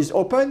future is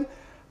open,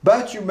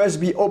 but you must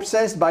be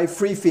obsessed by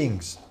three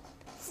things.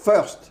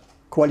 First,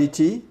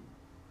 quality.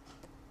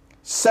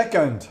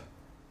 Second,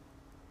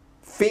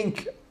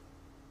 think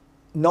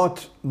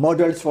not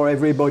models for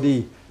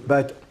everybody,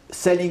 but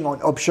selling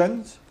on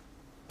options,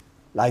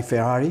 like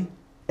Ferrari.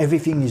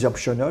 Everything is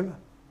optional.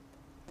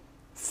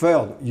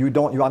 Third, you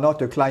are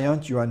not a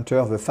client, you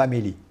enter the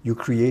family. You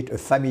create a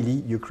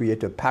family, you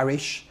create a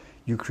parish,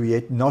 you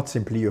create not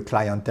simply a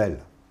clientele.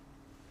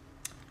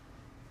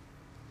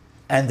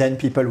 And then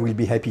people will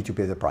be happy to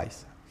pay the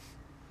price.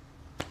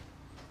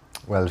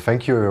 Well,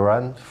 thank you,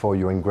 Iran, for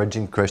your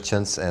engaging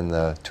questions, and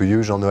to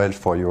you, Jean-Noël,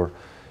 for your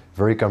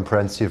very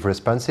comprehensive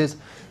responses.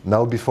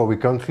 Now, before we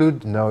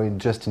conclude,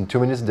 just in 2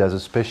 minutes, there's a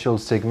special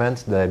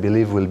segment that I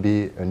believe will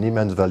be an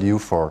immense value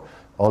for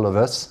all of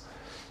us.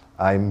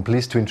 I'm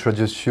pleased to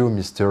introduce you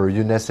Mr.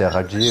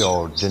 𝘲𝙧𝙧𝙧𝙧,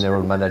 our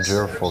General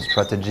Manager for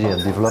Strategy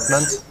and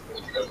Development.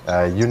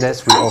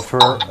 𝘲𝙧𝙧 will offer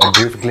a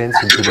brief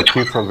glimpse into the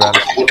key programs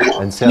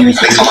and services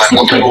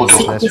the trading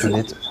business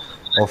unit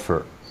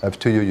offer. Up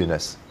to you,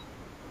 𝘲𝙧𝙧𝙧𝙧.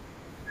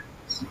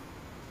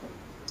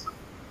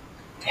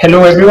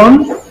 Hello,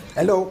 everyone.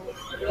 Hello.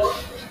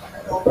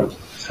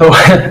 So,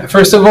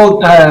 first of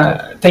all,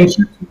 thank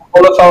you to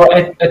all of our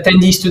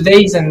attendees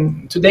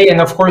today,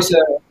 and of course,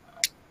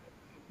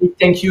 big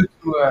thank you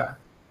to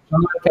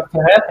Jean-Noël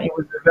Kapferer. It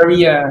was a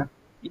very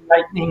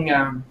enlightening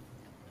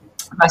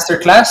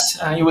masterclass.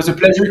 It was a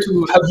pleasure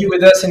to have you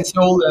with us in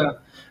Seoul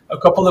a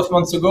couple of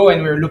months ago,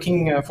 and we're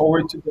looking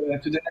forward to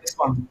the next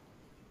one.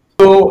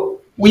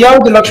 So, we are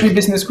the Luxury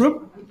Business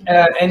Group.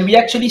 And we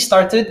actually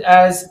started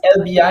as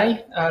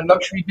LBI,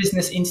 Luxury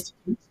Business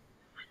Institute.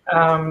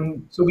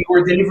 So we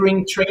were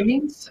delivering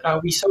trainings.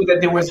 We saw that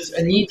there was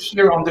a need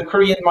here on the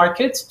Korean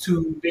market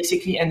to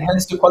basically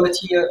enhance the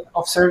quality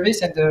of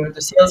service and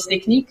the sales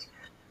technique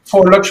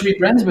for luxury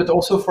brands, but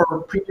also for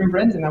premium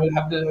brands. And I will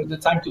have the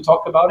time to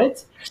talk about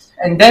it.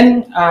 And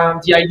then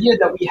the idea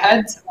that we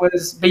had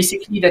was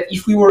basically that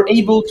if we were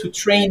able to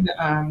train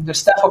the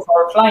staff of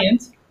our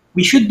clients,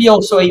 we should be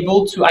also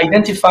able to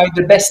identify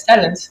the best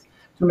talent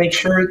to make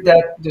sure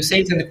that the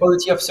sales and the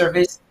quality of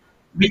service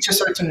reach a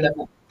certain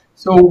level.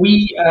 So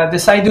we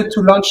decided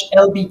to launch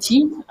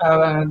LBT,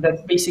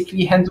 that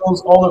basically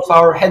handles all of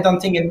our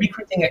headhunting and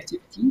recruiting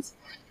activities.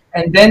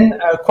 And then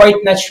quite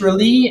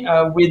naturally,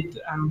 with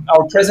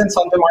our presence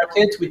on the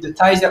market, with the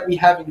ties that we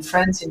have in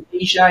France, in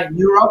Asia, in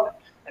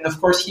Europe, and of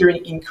course here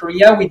in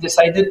Korea, we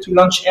decided to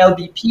launch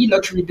LBP,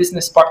 Luxury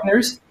Business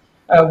Partners,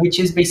 which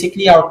is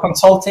basically our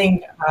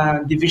consulting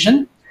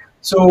division.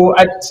 So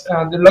at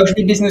the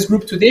Luxury Business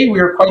Group today, we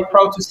are quite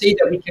proud to say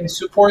that we can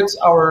support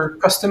our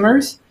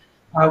customers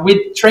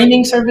with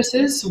training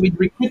services, with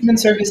recruitment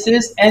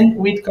services, and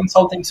with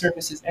consulting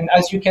services. And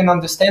as you can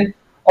understand,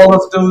 all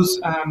of those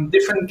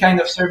different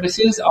kind of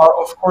services are,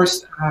 of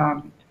course,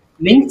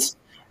 linked,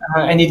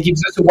 and it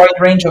gives us a wide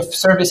range of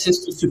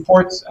services to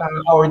support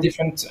our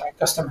different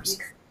customers.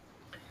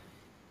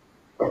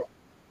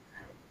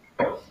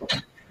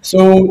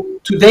 So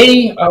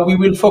today we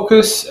will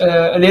focus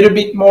a little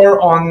bit more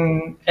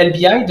on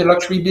LBI, the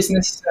Luxury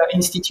Business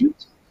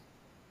Institute.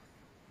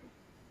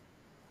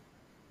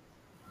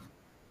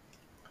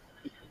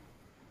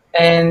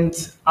 And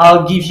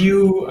I'll give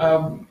you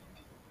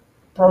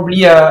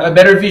probably a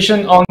better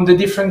vision on the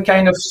different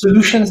kind of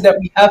solutions that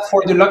we have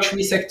for the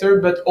luxury sector,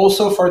 but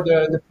also for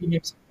the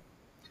premium sector.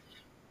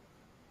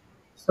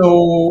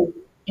 So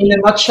in a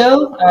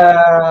nutshell,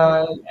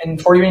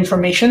 and for your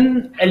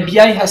information,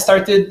 LBI has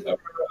started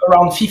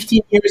around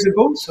 15 years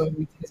ago, so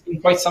it has been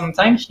quite some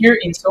time here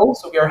in Seoul.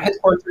 So we are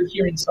headquartered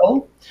here in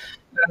Seoul.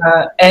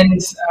 And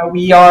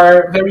we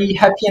are very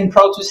happy and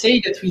proud to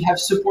say that we have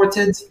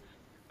supported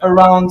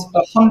around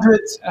 100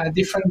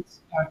 different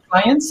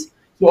clients.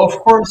 So of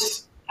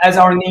course, as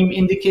our name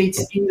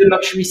indicates, in the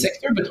luxury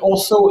sector, but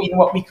also in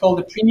what we call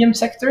the premium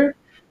sector,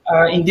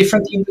 in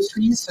different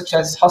industries such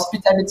as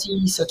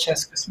hospitality, such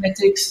as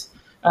cosmetics,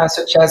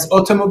 such as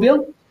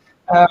automobile.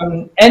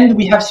 And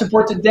we have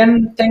supported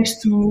them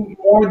thanks to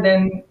more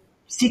than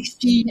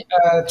 60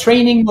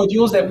 training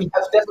modules that we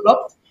have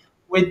developed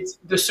with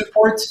the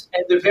support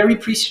and the very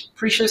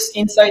precious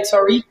insights,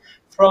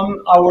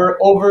 from our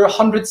over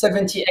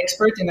 170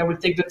 experts, and I will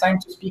take the time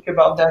to speak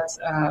about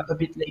that a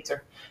bit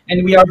later.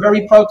 And we are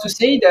very proud to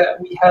say that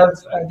we have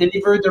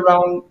delivered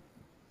around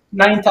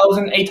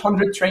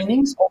 9,800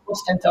 trainings,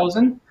 almost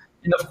 10,000.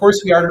 And of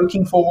course, we are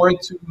looking forward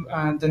to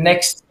the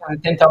next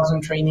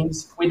 10,000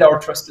 trainings with our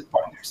trusted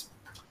partners.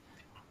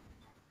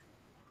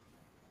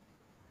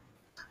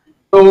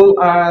 So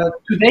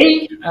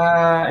today,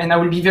 and I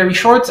will be very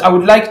short, I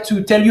would like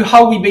to tell you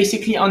how we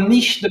basically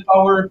unleash the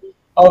power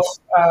of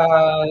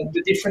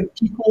the different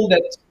people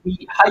that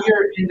we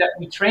hire and that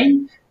we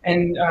train.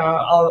 And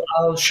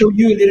I'll show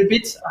you a little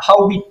bit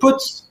how we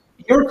put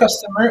your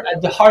customer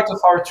at the heart of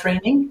our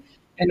training,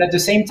 and at the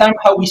same time,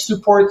 how we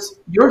support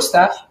your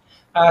staff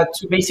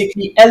to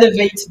basically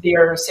elevate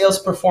their sales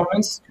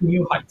performance to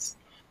new heights.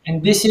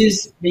 And this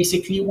is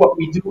basically what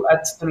we do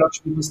at the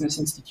Luxury Business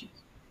Institute.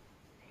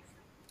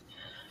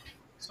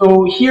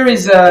 So here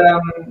is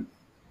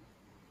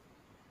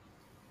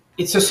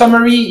it's a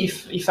summary,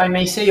 if I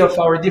may say, of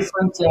our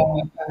different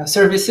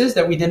services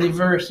that we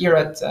deliver here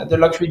at the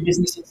Luxury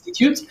Business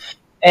Institute.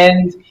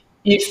 And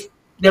if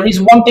there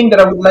is one thing that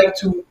I would like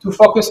to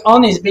focus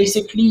on, is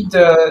basically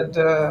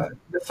the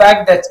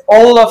fact that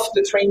all of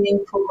the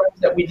training programs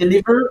that we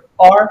deliver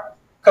are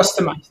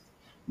customized.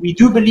 We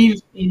do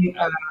believe in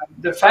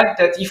the fact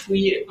that if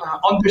we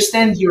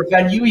understand your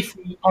value, if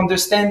we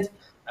understand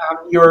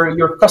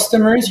your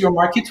customers, your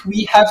market,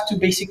 we have to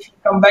basically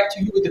come back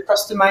to you with a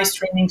customized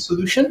training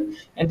solution.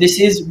 And this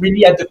is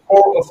really at the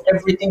core of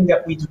everything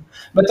that we do.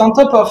 But on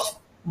top of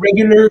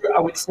regular,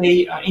 I would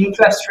say,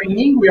 in-class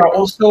training, we are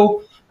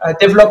also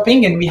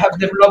developing, and we have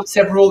developed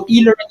several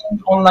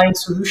e-learning online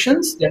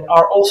solutions that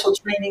are also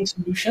training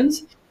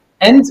solutions.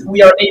 And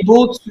we are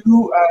able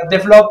to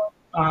develop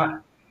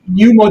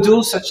new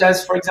modules, such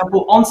as, for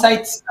example,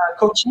 on-site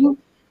coaching,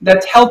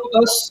 that help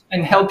us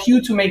and help you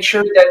to make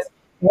sure that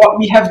what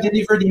we have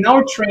delivered in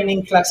our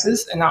training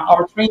classes and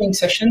our training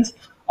sessions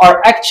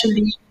are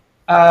actually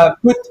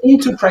put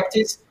into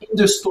practice in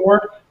the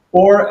store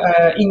or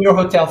in your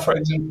hotel, for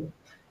example.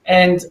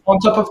 And on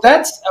top of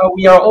that,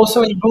 we are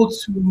also able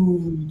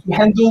to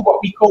handle what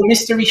we call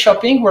mystery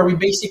shopping, where we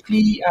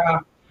basically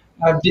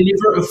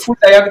deliver a full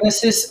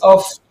diagnosis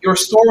of your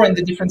store and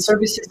the different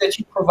services that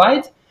you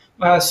provide.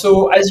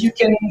 So as you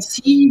can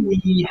see,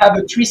 we have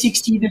a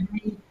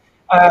 360-degree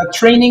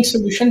training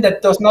solution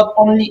that does not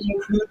only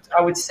include,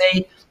 I would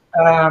say,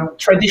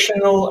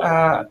 traditional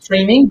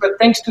training, but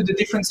thanks to the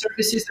different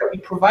services that we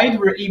provide,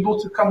 we're able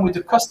to come with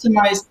a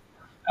customized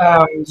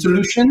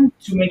solution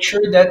to make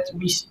sure that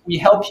we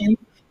help you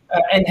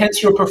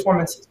enhance your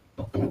performances.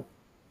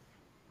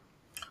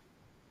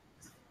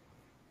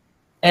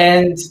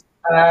 And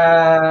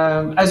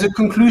as a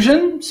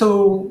conclusion,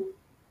 so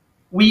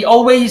we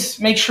always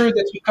make sure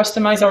that we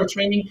customize our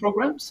training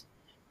programs.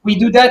 We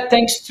do that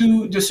thanks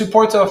to the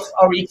support of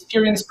our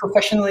experienced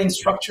professional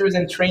instructors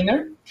and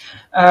trainers.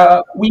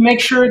 We make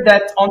sure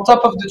that on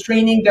top of the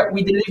training that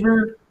we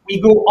deliver,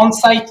 we go on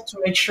site to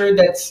make sure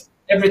that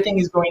everything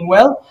is going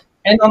well.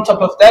 And on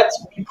top of that,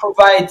 we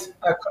provide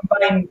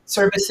combined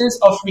services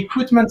of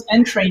recruitment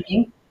and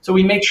training. So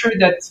we make sure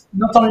that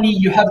not only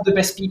you have the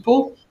best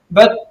people,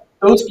 but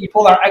those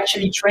people are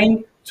actually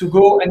trained to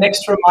go an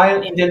extra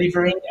mile in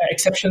delivering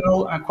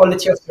exceptional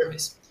quality of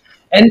service.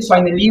 And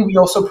finally, we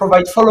also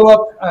provide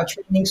follow-up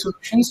training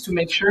solutions to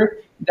make sure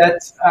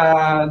that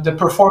the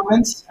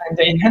performance and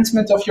the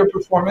enhancement of your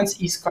performance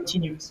is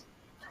continuous.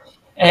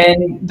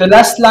 And the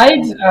last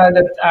slide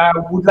that I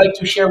would like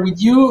to share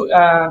with you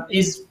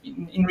is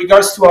in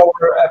regards to our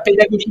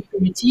pedagogy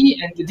committee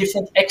and the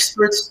different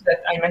experts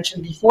that I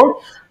mentioned before.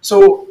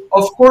 So,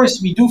 of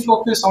course, we do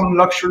focus on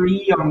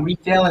luxury, on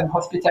retail and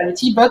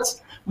hospitality, but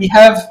we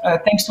have,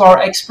 thanks to our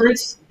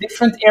experts,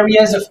 different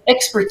areas of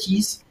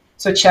expertise,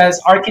 such as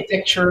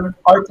architecture,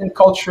 art and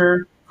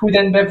culture, food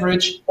and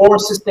beverage, or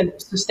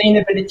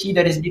sustainability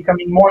that is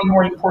becoming more and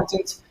more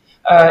important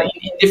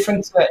in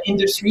different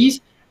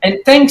industries. And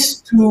thanks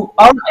to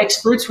our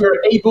experts, we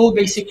are able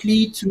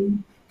basically to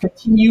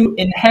continue,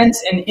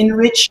 enhance, and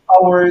enrich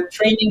our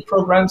training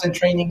programs and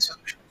training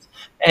solutions.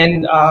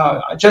 And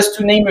just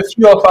to name a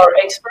few of our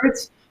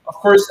experts, of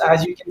course,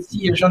 as you can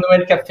see,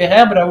 Jean-Noël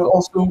Kapferer, but I would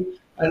also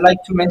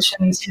like to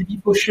mention Sylvie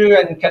Faucheux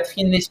and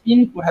Catherine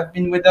Lespine, who have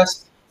been with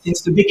us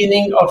since the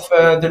beginning of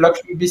the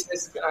luxury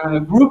business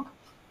group,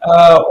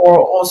 or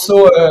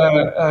also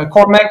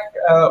Cormac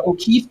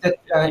O'Keefe, that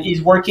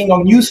is working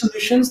on new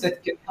solutions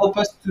that can help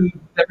us to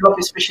develop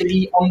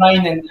especially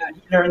online and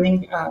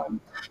e-learning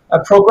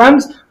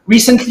programs.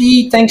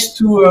 Recently, thanks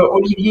to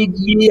Olivier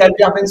Guillet,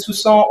 Albert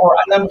Bensoussan, or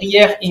Alain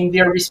Brière in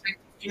their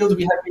respective fields,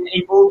 we have been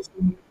able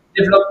to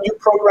develop new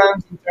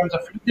programs in terms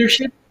of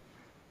leadership,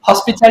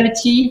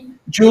 hospitality,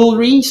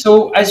 jewelry.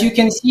 So as you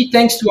can see,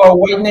 thanks to our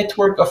wide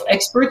network of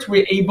experts,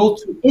 we're able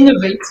to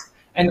innovate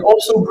and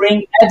also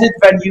bring added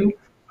value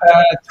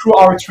through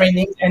our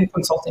training and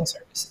consulting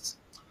services.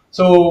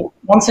 So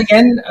once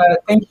again,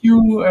 thank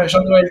you,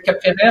 Jean-Noël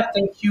Kapferer.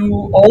 Thank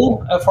you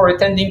all for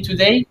attending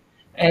today,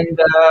 and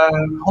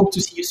hope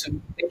to see you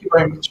soon. Thank you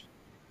very much.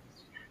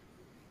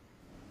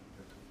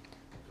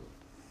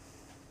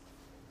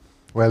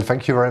 Well,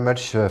 thank you very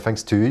much.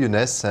 Thanks to you,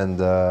 Younes.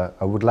 And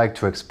I would like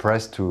to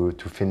express, to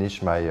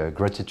finish, my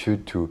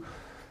gratitude to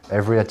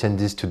every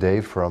attendee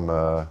today from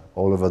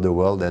all over the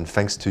world. And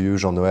thanks to you,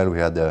 Jean-Noël, we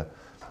had a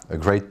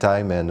great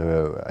time, and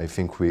I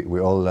think we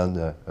all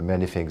learned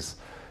many things.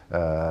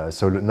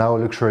 So now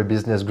Luxury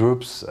Business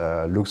Groups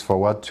looks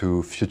forward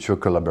to future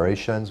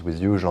collaborations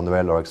with you,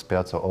 Jean-Noël, or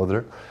experts or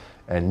other,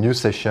 and new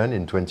session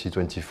in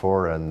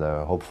 2024 and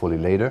hopefully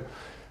later.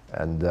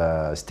 And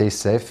stay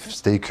safe,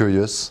 stay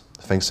curious.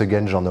 Thanks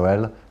again,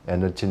 Jean-Noël,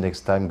 and until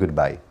next time,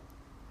 goodbye.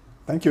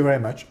 Thank you very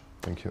much.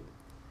 Thank you.